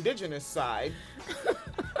that indigenous side.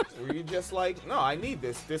 Where you just like, no, I need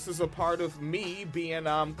this. This is a part of me being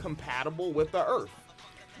compatible with the earth.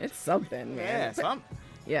 It's something, man. Yeah,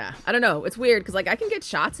 Yeah, I don't know. It's weird because like I can get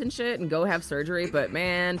shots and shit and go have surgery, but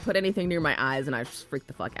man, put anything near my eyes and I just freak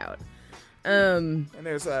the fuck out. And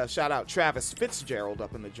there's a shout out Travis Fitzgerald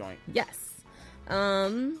up in the joint. Yes.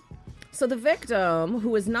 So the victim, who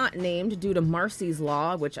was not named due to Marcy's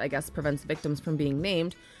Law, which I guess prevents victims from being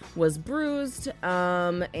named, was bruised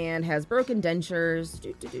and has broken dentures.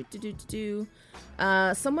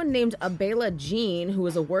 Someone named Abela Jean, who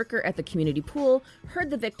was a worker at the community pool, heard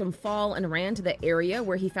the victim fall and ran to the area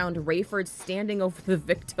where he found Rayford standing over the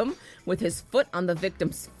victim with his foot on the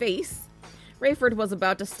victim's face. Rayford was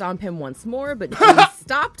about to stomp him once more, but Jean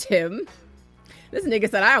stopped him. This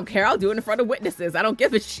nigga said, I don't care. I'll do it in front of witnesses. I don't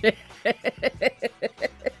give a shit.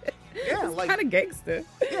 Yeah, like kind of gangster.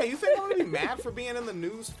 Yeah, you think I'm gonna be mad for being in the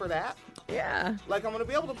news for that? Yeah. Like, I'm gonna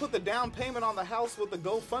be able to put the down payment on the house with the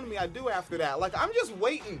GoFundMe I do after that. Like, I'm just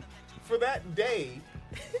waiting for that day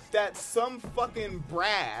that some fucking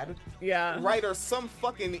Brad, right, or some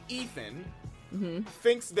fucking Ethan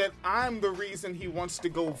thinks that I'm the reason he wants to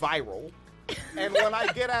go viral. And when I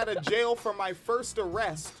get out of jail for my first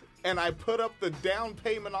arrest and I put up the down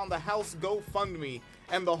payment on the house GoFundMe,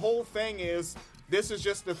 and the whole thing is, this is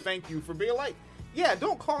just a thank you for being like, yeah,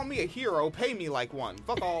 don't call me a hero, pay me like one.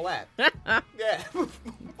 Fuck all that. Yeah.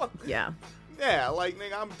 Yeah. Yeah, like,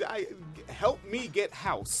 nigga, help me get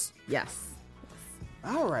house. Yes.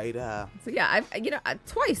 All right. So yeah,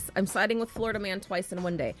 twice. I'm siding with Florida man twice in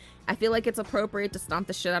one day. I feel like it's appropriate to stomp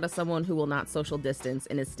the shit out of someone who will not social distance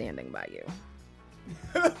and is standing by you.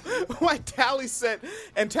 Why Tally said,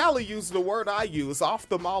 and Tally used the word I use,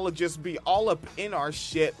 ophthalmologists be all up in our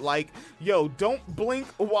shit. Like, yo, don't blink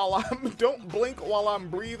while I'm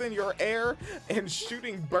breathing your air and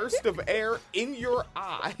shooting burst of air in your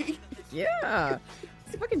eye. Yeah,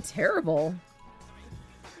 it's fucking terrible.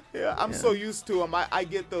 Yeah, I'm so used to them. I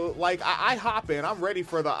get I hop in. I'm ready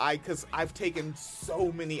for the eye because I've taken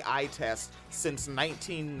so many eye tests since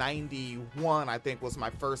 1991. I think was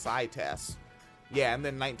my first eye test. Yeah, and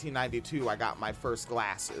then 1992, I got my first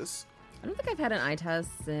glasses. I don't think I've had an eye test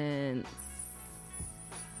since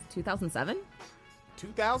 2007.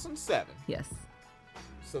 2007? Yes.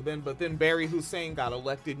 But then Barry Hussein got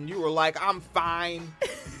elected, and you were like, I'm fine.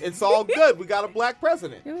 It's all good. We got a black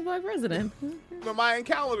president. You have a black president. The Mayan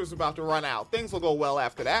calendar's about to run out. Things will go well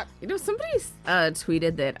after that. You know, somebody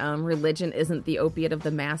tweeted that religion isn't the opiate of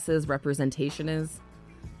the masses, representation is.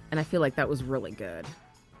 And I feel like that was really good.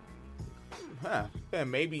 Yeah,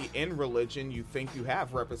 maybe in religion you think you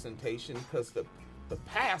have representation because the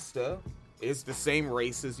pastor is the same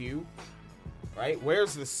race as you, right?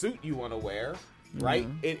 Wears the suit you want to wear, right?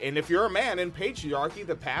 And if you're a man in patriarchy,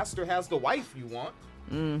 the pastor has the wife you want.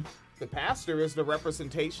 The pastor is the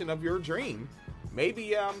representation of your dream.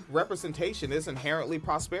 Maybe representation is inherently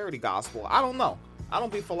prosperity gospel. I don't know. I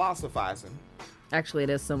don't be philosophizing. Actually,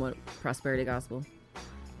 it is somewhat prosperity gospel.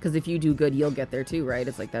 Because if you do good, you'll get there too, right?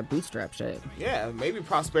 It's like that bootstrap shit. Yeah, maybe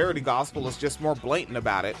prosperity gospel is just more blatant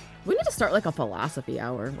about it. We need to start like a philosophy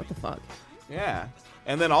hour. What the fuck? Yeah.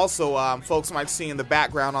 And then also, folks might see in the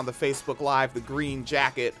background on the Facebook Live, the green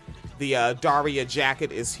jacket. The Daria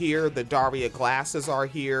jacket is here. The Daria glasses are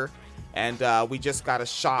here. And we just got a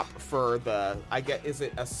shop for is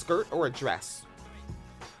it a skirt or a dress?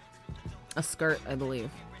 A skirt, I believe.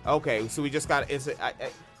 Okay, so we just got,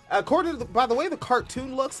 according to, by the way the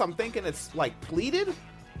cartoon looks, I'm thinking it's like pleated.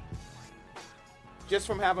 Just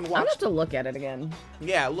from having watched. I'll have to look at it again.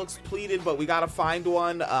 Yeah, it looks pleated, but we gotta find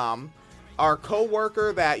one. Our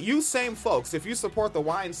co-worker same folks, if you support the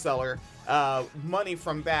wine cellar, money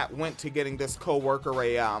from that went to getting this co-worker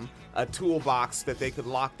a toolbox that they could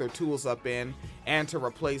lock their tools up in and to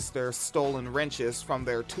replace their stolen wrenches from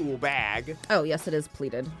their tool bag. Oh, yes, it is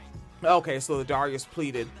pleated. Okay, so the Daria's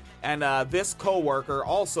pleated. And this co-worker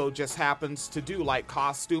also just happens to do like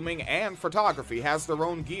costuming and photography, has their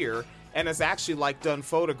own gear, and has actually like done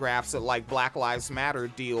photographs at like Black Lives Matter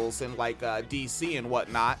deals in like DC and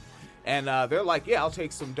whatnot. And they're like, yeah, I'll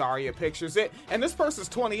take some Daria pictures. And this person's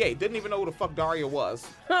 28, didn't even know who the fuck Daria was.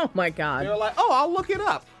 Oh my God. They're like, oh, I'll look it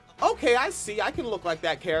up. Okay, I see. I can look like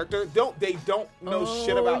that character. They don't know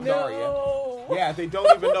shit about Daria. Yeah, they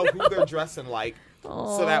don't even know who they're dressing like.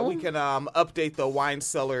 So that we can update the wine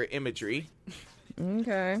cellar imagery.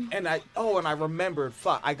 Okay. And I remembered,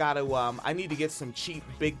 I need to get some cheap,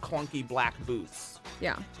 big, clunky black boots.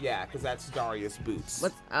 Yeah. Yeah, because that's Daria's boots.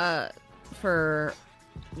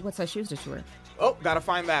 What size shoes does she wear? Oh, gotta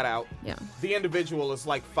find that out. Yeah. The individual is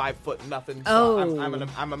like 5'0". So Oh.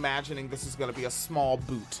 I'm imagining this is gonna be a small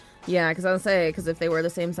boot. Yeah, because if they wear the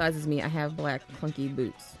same size as me, I have black clunky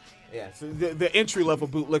boots. Yeah, so the entry-level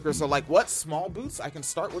bootlickers are like, what, small boots? I can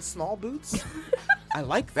start with small boots? I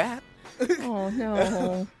like that. Oh,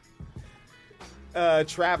 no.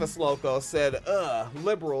 Travis Loco said,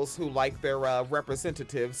 liberals who like their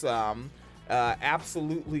representatives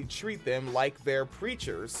absolutely treat them like they're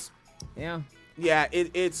preachers. Yeah. Yeah,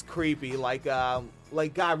 it's creepy. Like, God,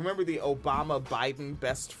 remember the Obama-Biden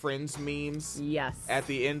best friends memes? Yes. At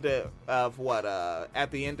the end at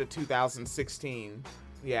the end of 2016.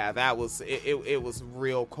 Yeah, that was, it was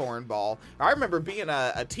real cornball. I remember being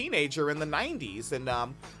a teenager in the 90s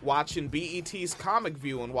and watching BET's Comic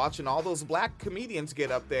View and watching all those black comedians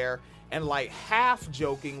get up there and, like,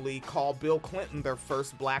 half-jokingly call Bill Clinton their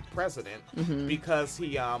first black president because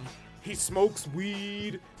he smokes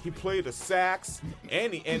weed, he played a sax,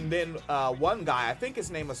 and then one guy, I think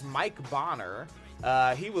his name was Mike Bonner,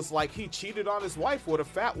 he was like, he cheated on his wife with a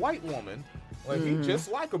fat white woman. Like, he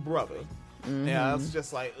just like a brother. Yeah, it's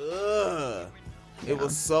just like, ugh. It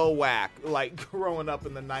was so whack, like, growing up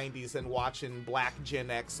in the 90s and watching black Gen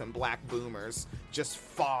X and black boomers just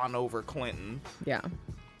fawn over Clinton. Yeah.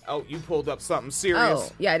 Oh, you pulled up something serious.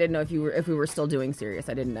 Oh, yeah, I didn't know if we were still doing serious.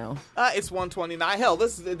 I didn't know. It's 1:29. Hell,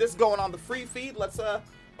 this is going on the free feed. Let's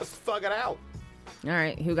thug it out. All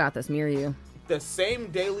right, who got this? Me or you? The same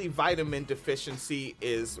daily vitamin deficiency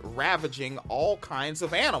is ravaging all kinds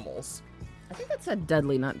of animals. I think that said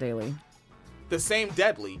deadly, not daily. The same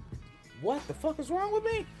deadly. What the fuck is wrong with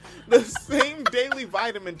me? The same daily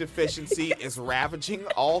vitamin deficiency is ravaging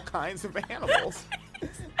all kinds of animals.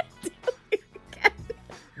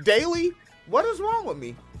 Daily? What is wrong with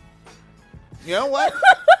me? You know what?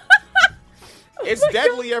 It's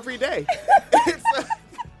deadly every day.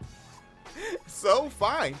 So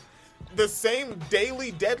fine. The same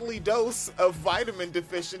daily deadly dose of vitamin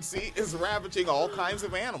deficiency is ravaging all kinds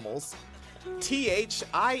of animals. THIAMINE.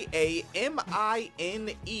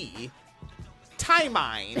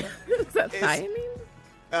 Thymine. Is that thiamine?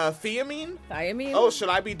 Thiamine? Thiamine? Oh, should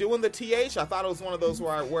I be doing the TH? I thought it was one of those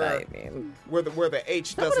where the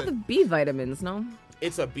H That's one of doesn't. the B vitamins, no?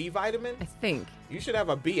 It's a B vitamin? I think. You should have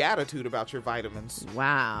a B attitude about your vitamins.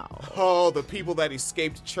 Wow. Oh, the people that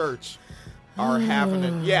escaped church are having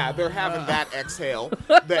it. Yeah, they're having that exhale.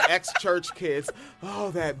 The ex-church kids.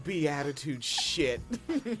 Oh, that B attitude shit.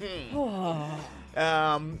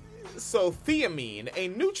 So thiamine, a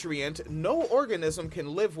nutrient no organism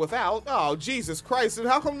can live without. Oh, Jesus Christ. And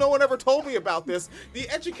how come no one ever told me about this? The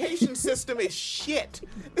education system is shit.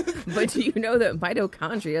 But do you know that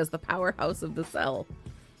mitochondria is the powerhouse of the cell?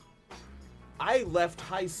 I left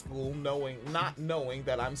high school not knowing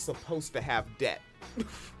that I'm supposed to have debt.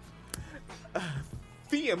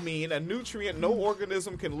 Thiamine, a nutrient no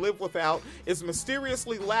organism can live without, is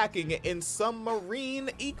mysteriously lacking in some marine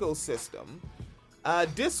ecosystem. A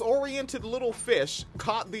disoriented little fish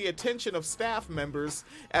caught the attention of staff members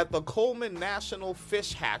at the Coleman National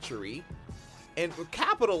Fish Hatchery. And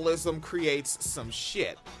capitalism creates some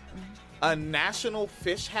shit. A national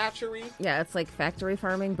fish hatchery? Yeah, it's like factory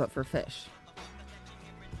farming, but for fish.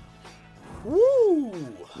 Woo!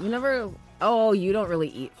 You never... Oh, you don't really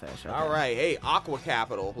eat fish. Okay. All right. Hey, Aqua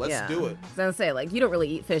Capital. Let's do it. I was gonna say, like, you don't really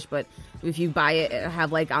eat fish, but if you buy it,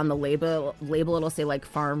 have, like, on the label it'll say, like,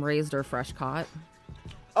 farm raised or fresh caught.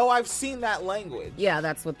 Oh, I've seen that language. Yeah,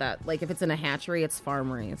 that's what that, like, if it's in a hatchery, it's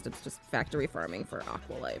farm raised. It's just factory farming for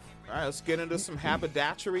aqua life. All right, let's get into some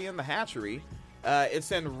haberdashery in the hatchery.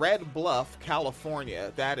 It's in Red Bluff,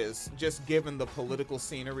 California. That is, just given the political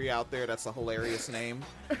scenery out there, that's a hilarious name.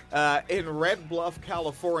 In Red Bluff,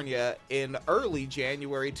 California, in early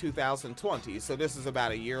January 2020. So this is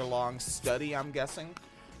about a year-long study, I'm guessing.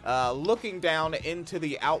 Looking down into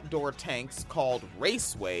the outdoor tanks called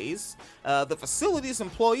raceways, the facility's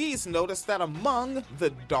employees noticed that among the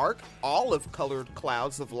dark, olive-colored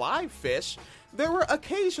clouds of live fish, there were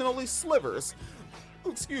occasionally slivers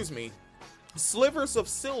of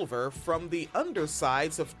silver from the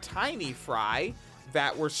undersides of tiny fry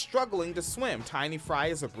that were struggling to swim. Tiny fry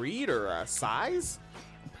is a breed or a size?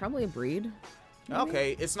 Probably a breed. Maybe?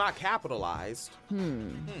 Okay, it's not capitalized.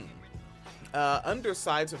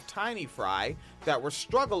 Undersides of tiny fry that were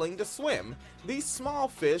struggling to swim. These small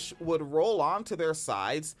fish would roll onto their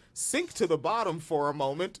sides, sink to the bottom for a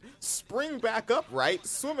moment, spring back upright,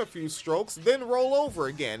 swim a few strokes, then roll over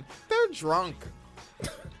again. They're drunk.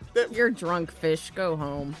 You're drunk, fish. Go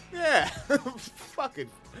home. Yeah, fucking.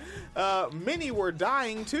 Many were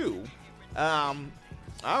dying too. All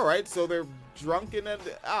right, so they're drunk in it.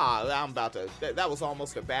 I'm about to. That was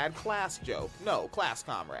almost a bad class joke. No, class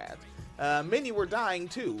comrades. Many were dying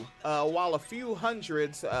too, while a few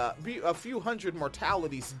hundred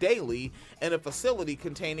mortalities daily in a facility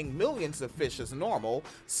containing millions of fish is normal.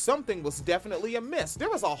 Something was definitely amiss. There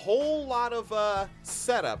was a whole lot of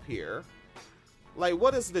setup here. Like,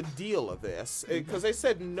 what is the deal of this? Because they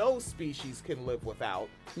said no species can live without.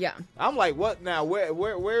 Yeah. I'm like, what now?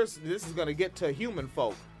 Where's this is gonna get to human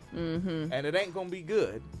folk? And it ain't gonna be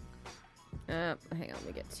good. Hang on, let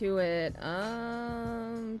me get to it.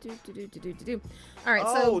 All right,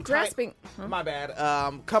 so grasping. My bad.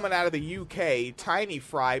 Coming out of the UK, tiny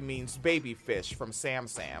fry means baby fish from Sam.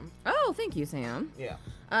 Oh, thank you, Sam. Yeah.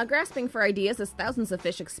 Grasping for ideas as thousands of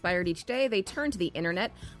fish expired each day, they turned to the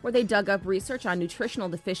internet, where they dug up research on nutritional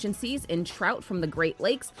deficiencies in trout from the Great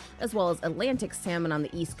Lakes, as well as Atlantic salmon on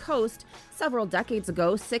the East Coast. Several decades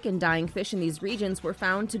ago, sick and dying fish in these regions were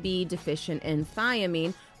found to be deficient in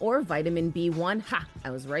thiamine, or vitamin B1. Ha! I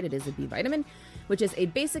was right, it is a B vitamin, which is a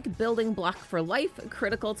basic building block for life,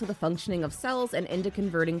 critical to the functioning of cells and into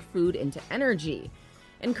converting food into energy.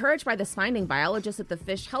 Encouraged by this finding, biologists at the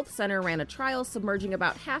Fish Health Center ran a trial submerging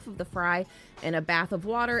about half of the fry in a bath of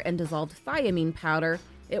water and dissolved thiamine powder.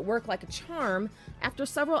 It worked like a charm. After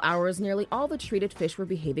several hours, nearly all the treated fish were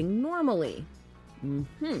behaving normally.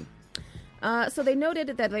 So they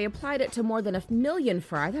noted that they applied it to more than 1 million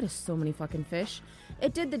fry. That is so many fucking fish.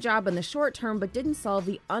 It did the job in the short term, but didn't solve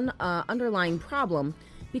the underlying problem.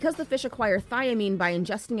 Because the fish acquire thiamine by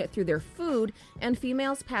ingesting it through their food, and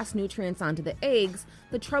females pass nutrients onto the eggs,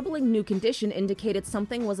 the troubling new condition indicated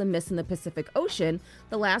something was amiss in the Pacific Ocean,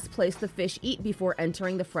 the last place the fish eat before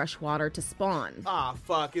entering the fresh water to spawn. Ah,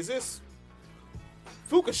 fuck. Is this...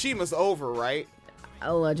 Fukushima's over, right?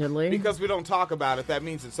 Allegedly. Because we don't talk about it, that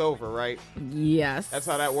means it's over, right? Yes. That's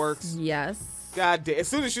how that works? Yes. God damn. As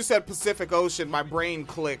soon as you said Pacific Ocean, my brain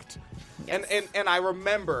clicked. Yes. And I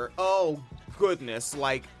remember, oh goodness,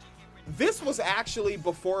 like, this was actually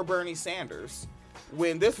before Bernie Sanders,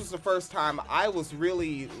 when this was the first time I was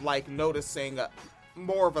really, like, noticing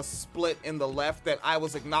more of a split in the left that I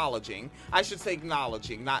was acknowledging. I should say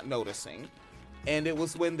acknowledging, not noticing. And it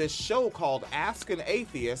was when this show called Ask an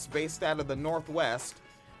Atheist, based out of the Northwest,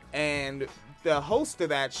 and the host of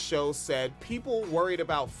that show said, people worried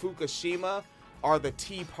about Fukushima are the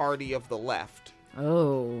Tea Party of the left.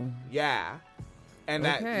 Oh. Yeah. And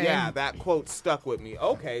Okay. that quote stuck with me.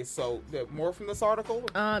 Okay, so more from this article?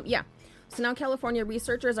 Yeah. So now California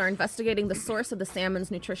researchers are investigating the source of the salmon's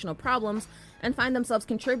nutritional problems and find themselves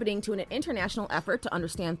contributing to an international effort to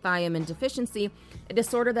understand thiamine deficiency, a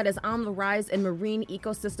disorder that is on the rise in marine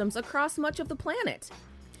ecosystems across much of the planet.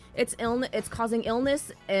 It's causing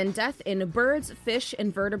illness and death in birds, fish,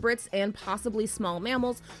 invertebrates, and possibly small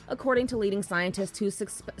mammals, according to leading scientists who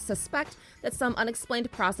suspect that some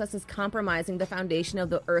unexplained process is compromising the foundation of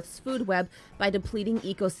the Earth's food web by depleting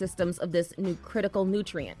ecosystems of this new critical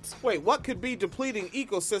nutrient. Wait, what could be depleting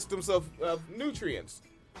ecosystems of nutrients?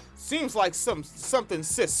 Seems like something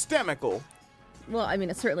systemical. Well, I mean,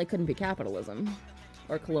 it certainly couldn't be capitalism,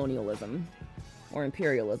 or colonialism, or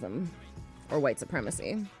imperialism, or white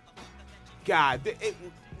supremacy. God,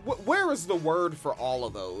 where is the word for all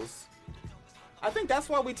of those? I think that's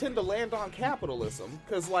why we tend to land on capitalism,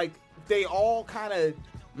 because, like, they all kind of,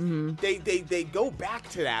 they go back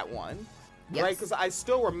to that one, Yes. right? Because I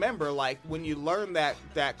still remember, like, when you learn that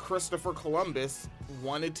Christopher Columbus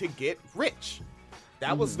wanted to get rich.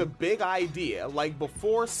 That was the big idea. Like,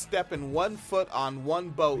 before stepping 1 foot on one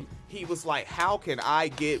boat, he was like, how can I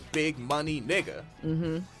get big money, nigga?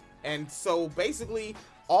 And so, basically,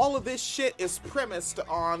 all of this shit is premised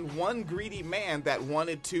on one greedy man that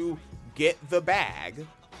wanted to get the bag.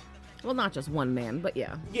 Well, not just one man, but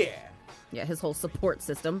yeah. Yeah. Yeah, his whole support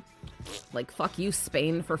system. Like, fuck you,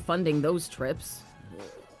 Spain, for funding those trips.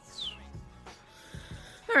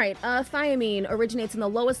 All right, thiamine originates in the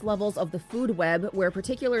lowest levels of the food web, where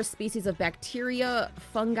particular species of bacteria,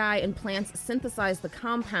 fungi, and plants synthesize the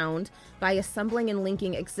compound by assembling and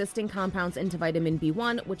linking existing compounds into vitamin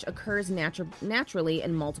B1, which occurs naturally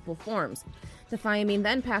in multiple forms. The thiamine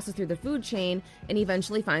then passes through the food chain and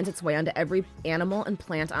eventually finds its way onto every animal and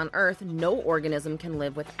plant on Earth. No organism can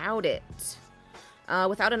live without it.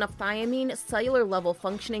 Without enough thiamine, cellular level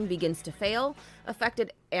functioning begins to fail.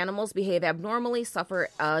 Affected animals behave abnormally, suffer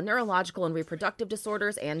neurological and reproductive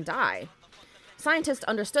disorders, and die. Scientists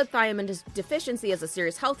understood thiamine deficiency as a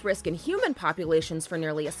serious health risk in human populations for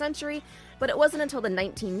nearly a century, but it wasn't until the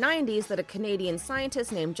 1990s that a Canadian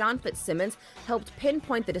scientist named John Fitzsimmons helped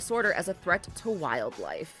pinpoint the disorder as a threat to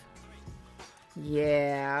wildlife.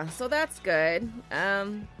 Yeah, so that's good.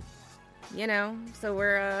 You know, so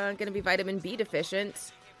we're going to be vitamin B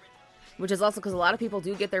deficient, which is also because a lot of people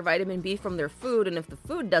do get their vitamin B from their food, and if the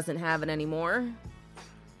food doesn't have it anymore,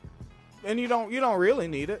 And you don't really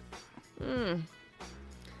need it.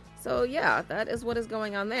 So yeah, that is what is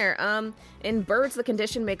going on there. In birds, the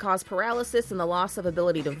condition may cause paralysis and the loss of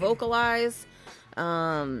ability to vocalize.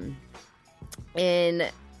 In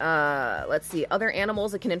other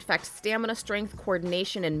animals, it can affect stamina, strength,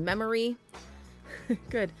 coordination, and memory.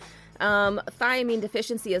 Good. Thiamine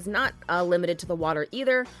deficiency is not limited to the water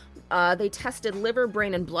either. They tested liver,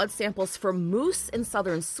 brain, and blood samples from moose in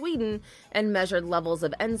southern Sweden and measured levels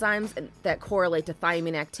of enzymes that correlate to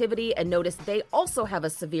thiamine activity and noticed they also have a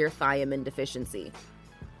severe thiamine deficiency.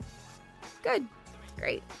 Good.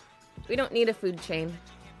 Great. We don't need a food chain.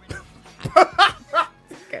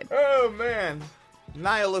 Good. Oh, man.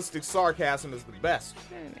 Nihilistic sarcasm is the best.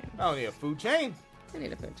 I don't need a food chain. I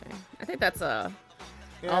need a food chain. I think that's all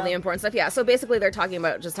the important stuff. Yeah, so basically they're talking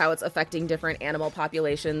about just how it's affecting different animal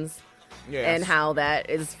populations and how that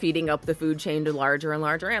is feeding up the food chain to larger and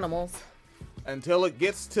larger animals. Until it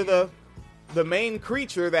gets to the main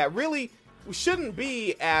creature that really shouldn't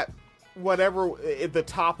be at whatever the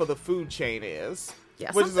top of the food chain is.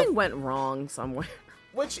 Yeah, something went wrong somewhere.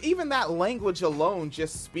 Which even that language alone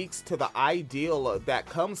just speaks to the ideal that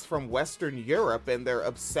comes from Western Europe and their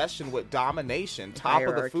obsession with domination, top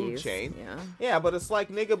of the food chain. Yeah, but it's like,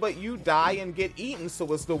 nigga, but you die and get eaten,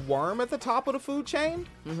 so is the worm at the top of the food chain?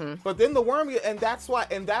 Mm-hmm. But then the worm, and that's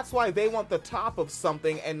why they want the top of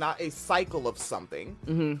something and not a cycle of something.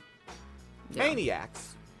 Mm-hmm. Yeah.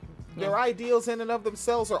 Maniacs. Yeah. Their ideals in and of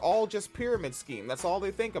themselves are all just pyramid scheme. That's all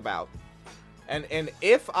they think about. And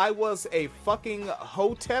if I was a fucking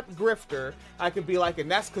Hotep grifter, I could be like, and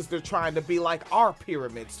that's because they're trying to be like our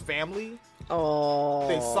pyramids, family. Oh.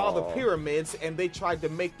 They saw the pyramids and they tried to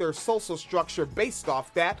make their social structure based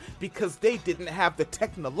off that because they didn't have the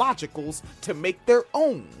technologicals to make their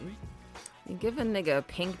own. You give a nigga a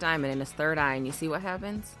pink diamond in his third eye and you see what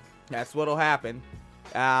happens? That's what'll happen.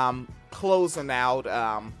 Closing out,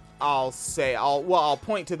 I'll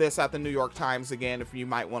point to this at the New York Times again if you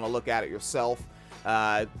might want to look at it yourself.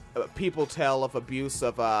 People tell of abuse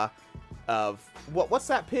of what's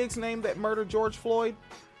that pig's name that murdered George Floyd?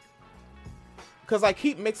 Because I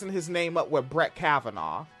keep mixing his name up with Brett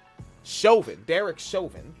Kavanaugh. Chauvin, Derek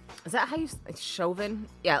Chauvin. Is that how you Chauvin?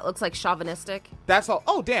 Yeah, it looks like chauvinistic. That's all.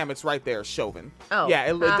 Oh, damn, it's right there, Chauvin. Oh,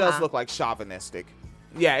 yeah, it does look like chauvinistic.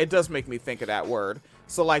 Yeah, it does make me think of that word.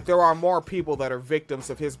 So, like, there are more people that are victims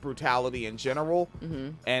of his brutality in general. Mm-hmm.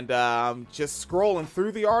 And just scrolling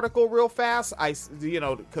through the article real fast,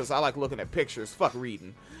 because I like looking at pictures. Fuck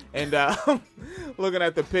reading. And looking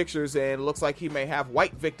at the pictures, and it looks like he may have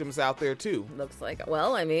white victims out there, too. Looks like,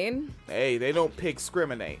 well, I mean. Hey, they don't pig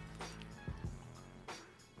discriminate.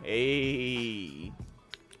 Hey.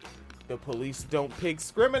 The police don't pig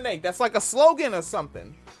discriminate. That's like a slogan or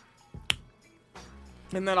something.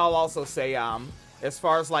 And then I'll also say, as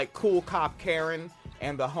far as like Kool Cop Karen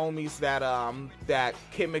and the homies that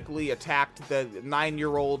chemically attacked the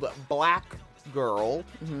 9-year-old black girl,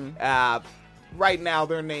 right now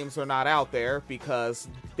their names are not out there because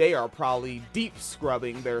they are probably deep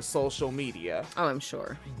scrubbing their social media. Oh, I'm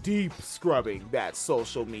sure. Deep scrubbing that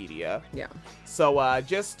social media. Yeah. So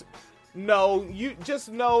just know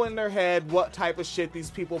in their head what type of shit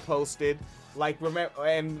these people posted. Like, remember,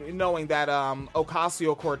 and knowing that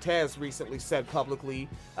Ocasio-Cortez recently said publicly,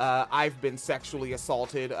 I've been sexually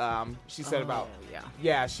assaulted. She said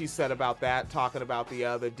she said about that, talking about the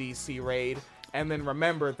DC raid. And then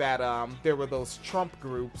remember that there were those Trump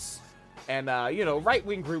groups and,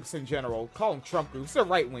 right-wing groups in general. Call them Trump groups. They're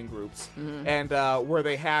right-wing groups. Mm-hmm. And where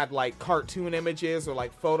they had, like, cartoon images or,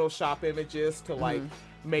 like, Photoshop images to, like,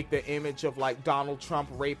 make the image of, like, Donald Trump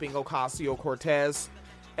raping Ocasio-Cortez.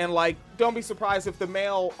 And, like, don't be surprised if the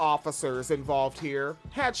male officers involved here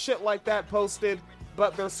had shit like that posted,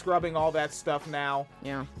 but they're scrubbing all that stuff now.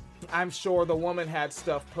 Yeah. I'm sure the woman had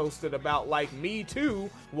stuff posted about, like, me too.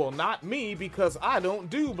 Well, not me, because I don't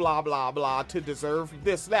do blah, blah, blah to deserve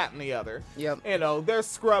this, that, and the other. Yep. They're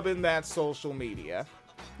scrubbing that social media,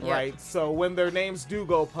 right? So when their names do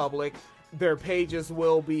go public, their pages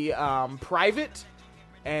will be private.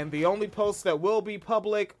 And the only posts that will be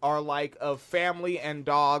public are, like, of family and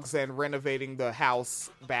dogs and renovating the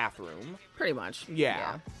house bathroom. Pretty much.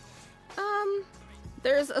 Yeah.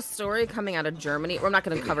 There's a story coming out of Germany. We're not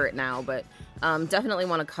going to cover it now, but definitely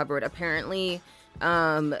want to cover it. Apparently,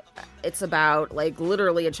 it's about, like,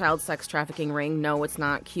 literally a child sex trafficking ring. No, it's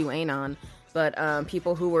not QAnon. But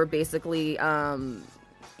people who were basically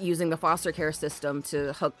using the foster care system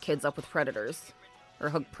to hook kids up with predators. Or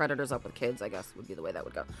hook predators up with kids, I guess, would be the way that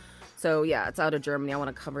would go. So, yeah, it's out of Germany. I want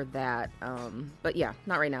to cover that. But, yeah,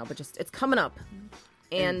 not right now. But just, it's coming up.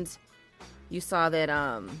 And you saw that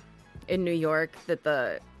in New York that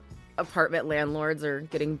the apartment landlords are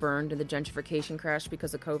getting burned in the gentrification crash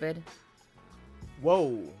because of COVID.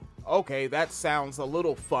 Whoa. Okay, that sounds a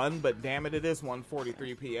little fun, but damn it is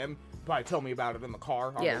 1:43 p.m. Probably tell me about it in the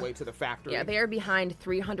car on the way to the factory. Yeah, they are behind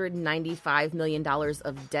 $395 million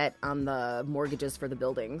of debt on the mortgages for the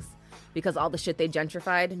buildings. because all the shit they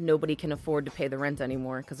gentrified, nobody can afford to pay the rent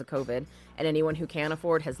anymore because of COVID, and anyone who can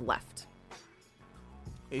afford has left.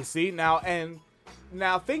 You see, now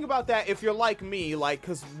think about that if you're like me, like,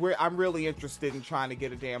 because I'm really interested in trying to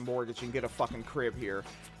get a damn mortgage and get a fucking crib here.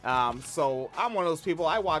 So I'm one of those people,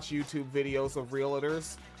 I watch YouTube videos of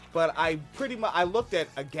realtors, but I looked at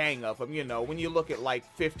a gang of them, you know, when you look at like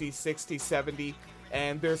 50, 60, 70,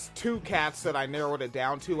 and there's 2 cats that I narrowed it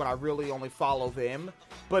down to, and I really only follow them.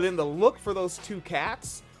 But in the look for those 2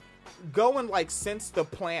 cats, going like since the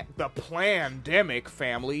pandemic,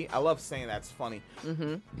 family, I love saying that's funny.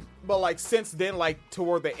 Mm-hmm. But like since then, like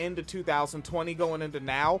toward the end of 2020 going into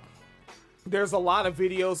now, there's a lot of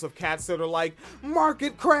videos of cats that are like,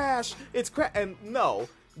 market crash, and no,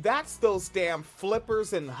 that's those damn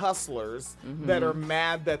flippers and hustlers that are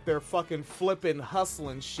mad that their fucking flipping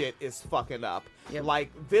hustling shit is fucking up. Yep.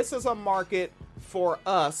 Like, this is a market for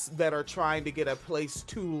us that are trying to get a place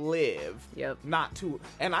to live. Yep. Not to.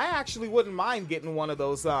 And I actually wouldn't mind getting one of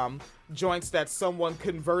those joints that someone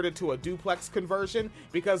converted to a duplex conversion,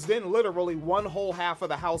 because then literally one whole half of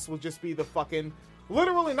the house would just be the fucking,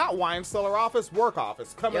 literally not wine cellar office, work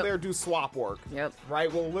office. Come in there, do swap work. Yep.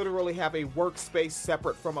 Right? We'll literally have a workspace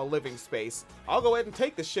separate from a living space. I'll go ahead and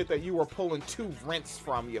take the shit that you were pulling 2 rents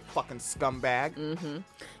from, you fucking scumbag. Mm-hmm.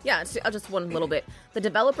 Yeah, just one little bit. The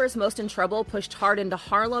developers most in trouble pushed hard into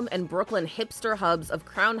Harlem and Brooklyn hipster hubs of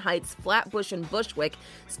Crown Heights, Flatbush, and Bushwick,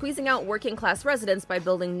 squeezing out working-class residents by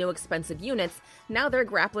building new expensive units. Now they're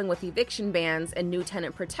grappling with eviction bans and new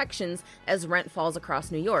tenant protections as rent falls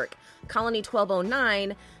across New York. Colony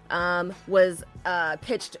 1209 was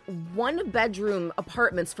pitched 1-bedroom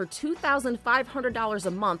apartments for $2,500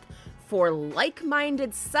 a month for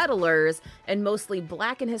like-minded settlers in mostly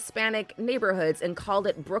Black and Hispanic neighborhoods, and called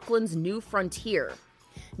it Brooklyn's New Frontier.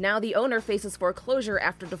 Now the owner faces foreclosure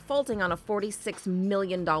after defaulting on a $46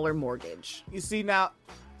 million mortgage. You see, now,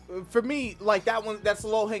 for me, like, that's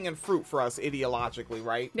low-hanging fruit for us ideologically,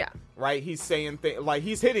 right? Yeah. Right? He's saying like,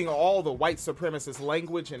 he's hitting all the white supremacist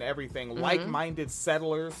language and everything. Like-minded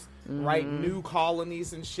settlers, right? New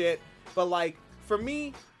colonies and shit. But, like, for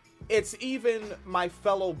me, it's even my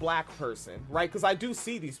fellow Black person, right? Because I do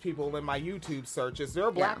see these people in my YouTube searches. There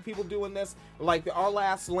are Black people doing this. Like, our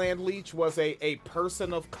last land leech was a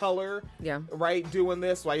person of color, right, doing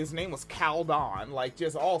this. Like, his name was Caldon. Like,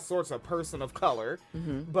 just all sorts of person of color.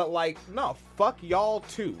 But, like, no, fuck y'all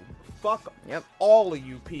too. Fuck all of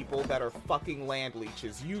you people that are fucking land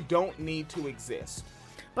leeches. You don't need to exist.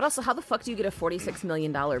 But also, how the fuck do you get a $46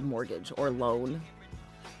 million mortgage or loan?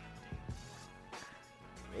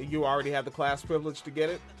 You already have the class privilege to get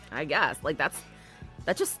it? I guess. Like, that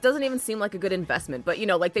just doesn't even seem like a good investment. But, you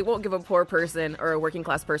know, like, they won't give a poor person or a working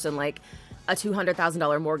class person, like, a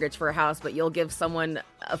 $200,000 mortgage for a house, but you'll give someone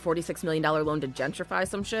a $46 million loan to gentrify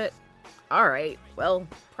some shit? All right. Well,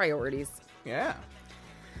 priorities. Yeah.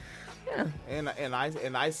 Yeah. And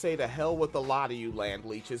I say to hell with a lot of you land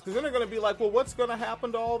leeches, because then they're going to be like, well, what's going to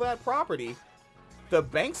happen to all that property? The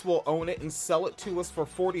banks will own it and sell it to us for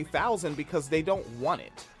 $40,000 because they don't want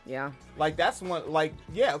it. Yeah. Like, that's one, like,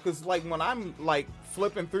 yeah, because, like, when I'm, like,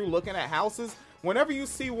 flipping through looking at houses, whenever you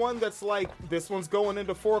see one that's like, this one's going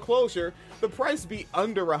into foreclosure, the price be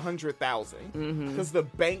under $100,000 because the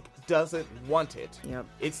bank doesn't want it. Yep.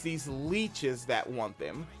 It's these leeches that want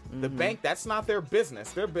them. The bank, that's not their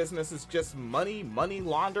business. Their business is just money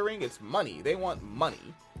laundering. It's money. They want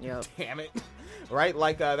money. Yep. Damn it. Right?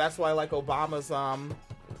 Like, that's why, like, Obama's,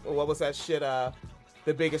 what was that shit, the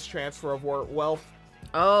biggest transfer of wealth?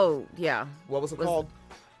 Oh, yeah. What was it called?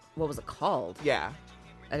 What was it called? Yeah.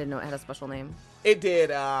 I didn't know it had a special name. It did,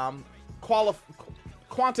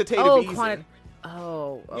 quantitative easing.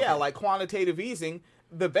 Okay. Yeah, like quantitative easing.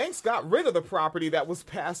 The banks got rid of the property that was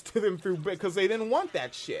passed to them through, because they didn't want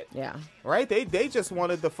that shit. Yeah. Right? They just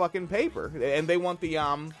wanted the fucking paper, and they want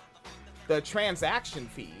the transaction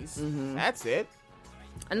fees. That's it.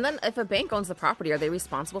 And then if a bank owns the property, are they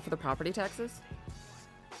responsible for the property taxes?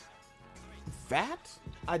 That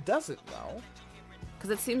I doesn't know.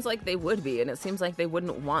 Because it seems like they would be, and it seems like they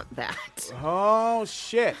wouldn't want that. Oh,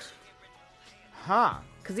 shit. Huh.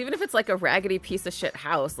 Because even if it's like a raggedy piece of shit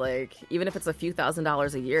house, like, even if it's a few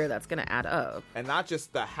 $1,000s a year, that's going to add up. And not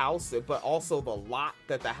just the house, but also the lot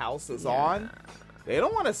that the house is on. They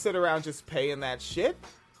don't want to sit around just paying that shit.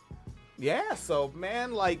 Yeah, so,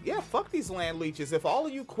 man, like, yeah, fuck these land leeches. If all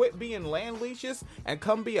of you quit being land leeches and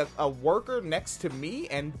come be a worker next to me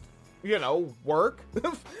and, you know, work,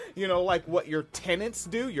 you know, like what your tenants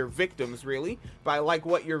do, your victims, really, by like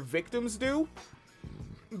what your victims do,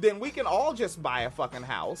 then we can all just buy a fucking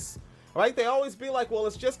house. Right? They always be like, well,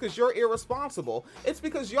 it's just because you're irresponsible. It's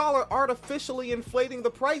because y'all are artificially inflating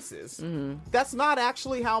the prices. Mm-hmm. That's not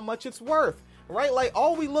actually how much it's worth. Right? Like,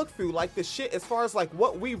 all we look through, like, the shit as far as, like,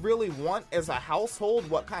 what we really want as a household,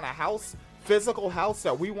 what kind of house, physical house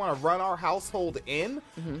that we want to run our household in,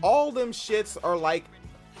 all them shits are, like,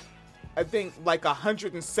 I think, like,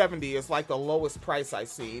 170 is, like, the lowest price I've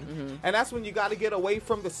seen. And that's when you got to get away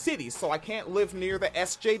from the city, so I can't live near the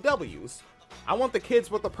SJWs. I want the kids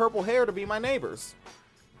with the purple hair to be my neighbors.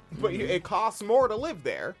 But it costs more to live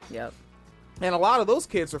there. Yep. And a lot of those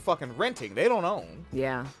kids are fucking renting. They don't own.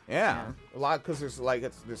 Yeah. A lot, because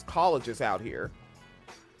there's colleges out here.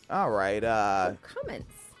 All right.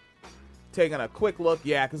 Comments. Taking a quick look.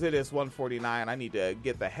 Yeah, because it is 1:49. I need to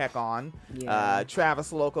get the heck on. Yeah.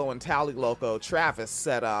 Travis Loco and Tally Loco. Travis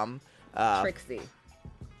said, Trixie.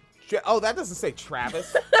 Oh, that doesn't say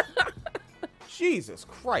Travis. Jesus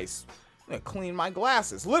Christ. I'm going to clean my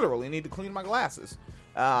glasses. Literally need to clean my glasses.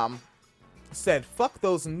 Said, fuck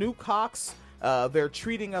those new cocks. They're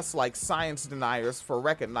treating us like science deniers for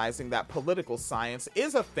recognizing that political science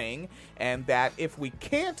is a thing, and that if we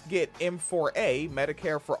can't get M4A,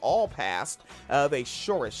 Medicare for All, passed, they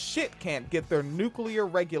sure as shit can't get their nuclear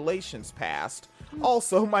regulations passed.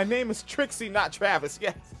 Also, my name is Trixie, not Travis.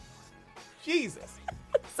 Yes. Jesus.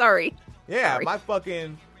 Sorry. Yeah, Sorry.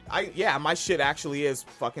 My shit actually is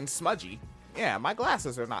fucking smudgy. Yeah, my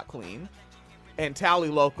glasses are not clean. And Tally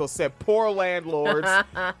Loco said, poor landlords.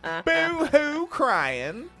 Boo-hoo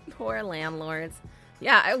crying. Poor landlords.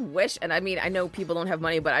 Yeah, I wish, and I mean, I know people don't have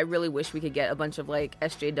money, but I really wish we could get a bunch of, like,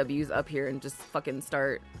 SJWs up here and just fucking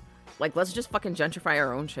start, like, let's just fucking gentrify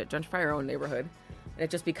our own shit, gentrify our own neighborhood. And it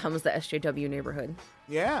just becomes the SJW neighborhood.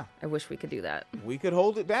 Yeah. I wish we could do that. We could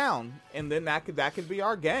hold it down, and then that could be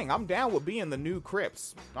our gang. I'm down with being the new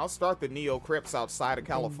Crips. I'll start the Neo Crips outside of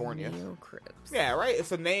California. Neo Crips. Yeah, right?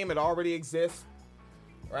 It's a name. It already exists.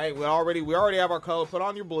 Right? We already have our color. Put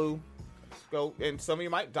on your blue. Let's go. And some of you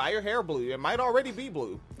might dye your hair blue. It might already be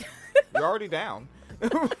blue. You're already down.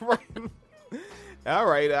 Right? All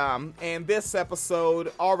right, and this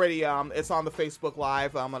episode already, it's on the Facebook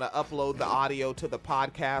Live. I'm going to upload the audio to the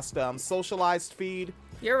podcast socialized feed.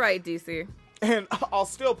 You're right, DC. And I'll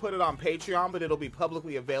still put it on Patreon, but it'll be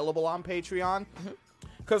publicly available on Patreon.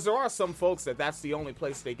 Because there are some folks that's the only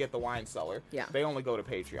place they get the wine cellar. Yeah. They only go to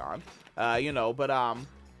Patreon. But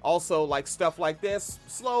also, like, stuff like this,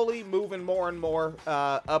 slowly moving more and more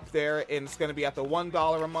up there. And it's going to be at the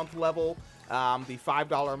 $1 a month level. The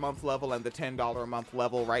 $5 a month level and the $10 a month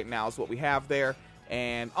level right now is what we have there.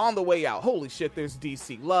 And on the way out, holy shit, there's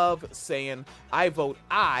DC Love saying, I vote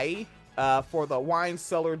aye for the wine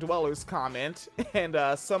cellar dwellers comment. And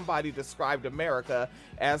somebody described America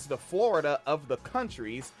as the Florida of the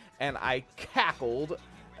countries. And I cackled,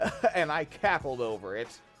 over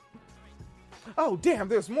it. Oh, damn,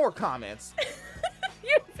 there's more comments.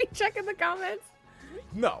 You be checking the comments?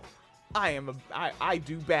 No. I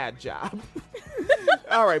do bad job.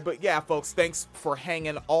 All right, but yeah, folks, thanks for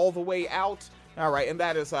hanging all the way out. All right, and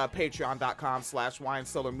that is patreon.com/wine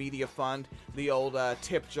cellar media fund. The old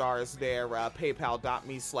tip jar is there,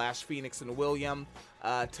 paypal.me/Phoenix and William.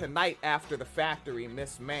 Tonight after the factory,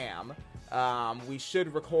 Miss Ma'am, we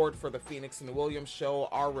should record for the Phoenix and William show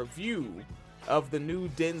our review of the new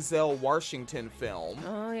Denzel Washington film.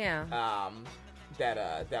 Oh, yeah.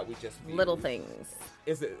 That we just viewed. Little Things.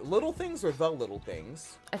 Is it Little Things or The Little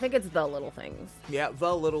Things? I think it's The Little Things. Yeah,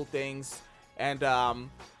 The Little Things. And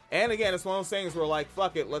again, it's one of those things where, like,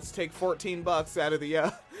 fuck it, let's take $14 out of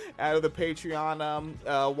the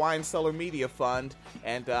Patreon wine cellar media fund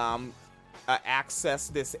and access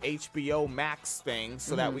this HBO Max thing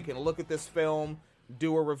so that we can look at this film,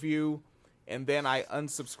 do a review, and then I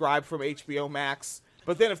unsubscribe from HBO Max.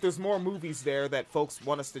 But then if there's more movies there that folks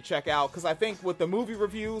want us to check out, because I think with the movie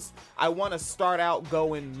reviews, I want to start out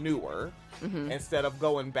going newer instead of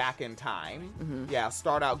going back in time. Yeah,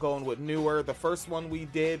 start out going with newer. The first one we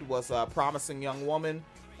did was Promising Young Woman,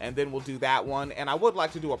 and then we'll do that one. And I would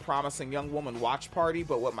like to do a Promising Young Woman watch party,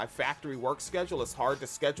 but with my factory work schedule, it's hard to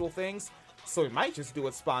schedule things. So we might just do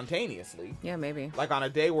it spontaneously. Yeah, maybe. Like on a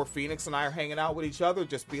day where Phoenix and I are hanging out with each other,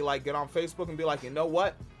 just be like, get on Facebook and be like, you know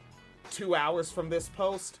what? 2 hours from this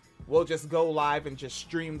post, we'll just go live and just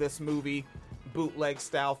stream this movie bootleg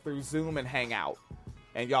style through Zoom and hang out.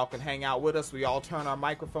 And y'all can hang out with us. We all turn our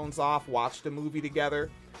microphones off, watch the movie together.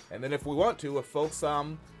 And then if we want to, if folks,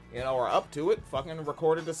 are up to it, fucking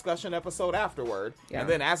record a discussion episode afterward. Yeah. And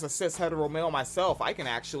then as a cis hetero male myself, I can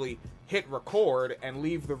actually hit record and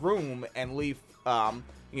leave the room and leave,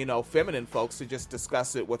 feminine folks to just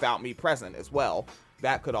discuss it without me present as well.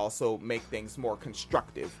 That could also make things more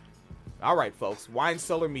constructive. All right, folks.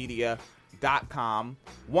 WineCellarMedia.com,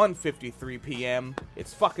 1:53 p.m.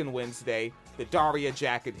 It's fucking Wednesday. The Daria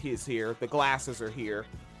jacket is here. The glasses are here.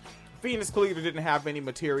 Phoenix Cleaver didn't have any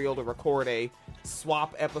material to record a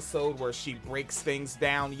swap episode where she breaks things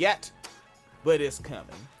down yet, but it's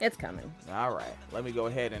coming. It's coming. All right. Let me go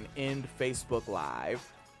ahead and end Facebook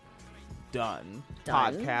Live. Done.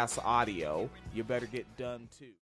 Done. Podcast audio. You better get done, too.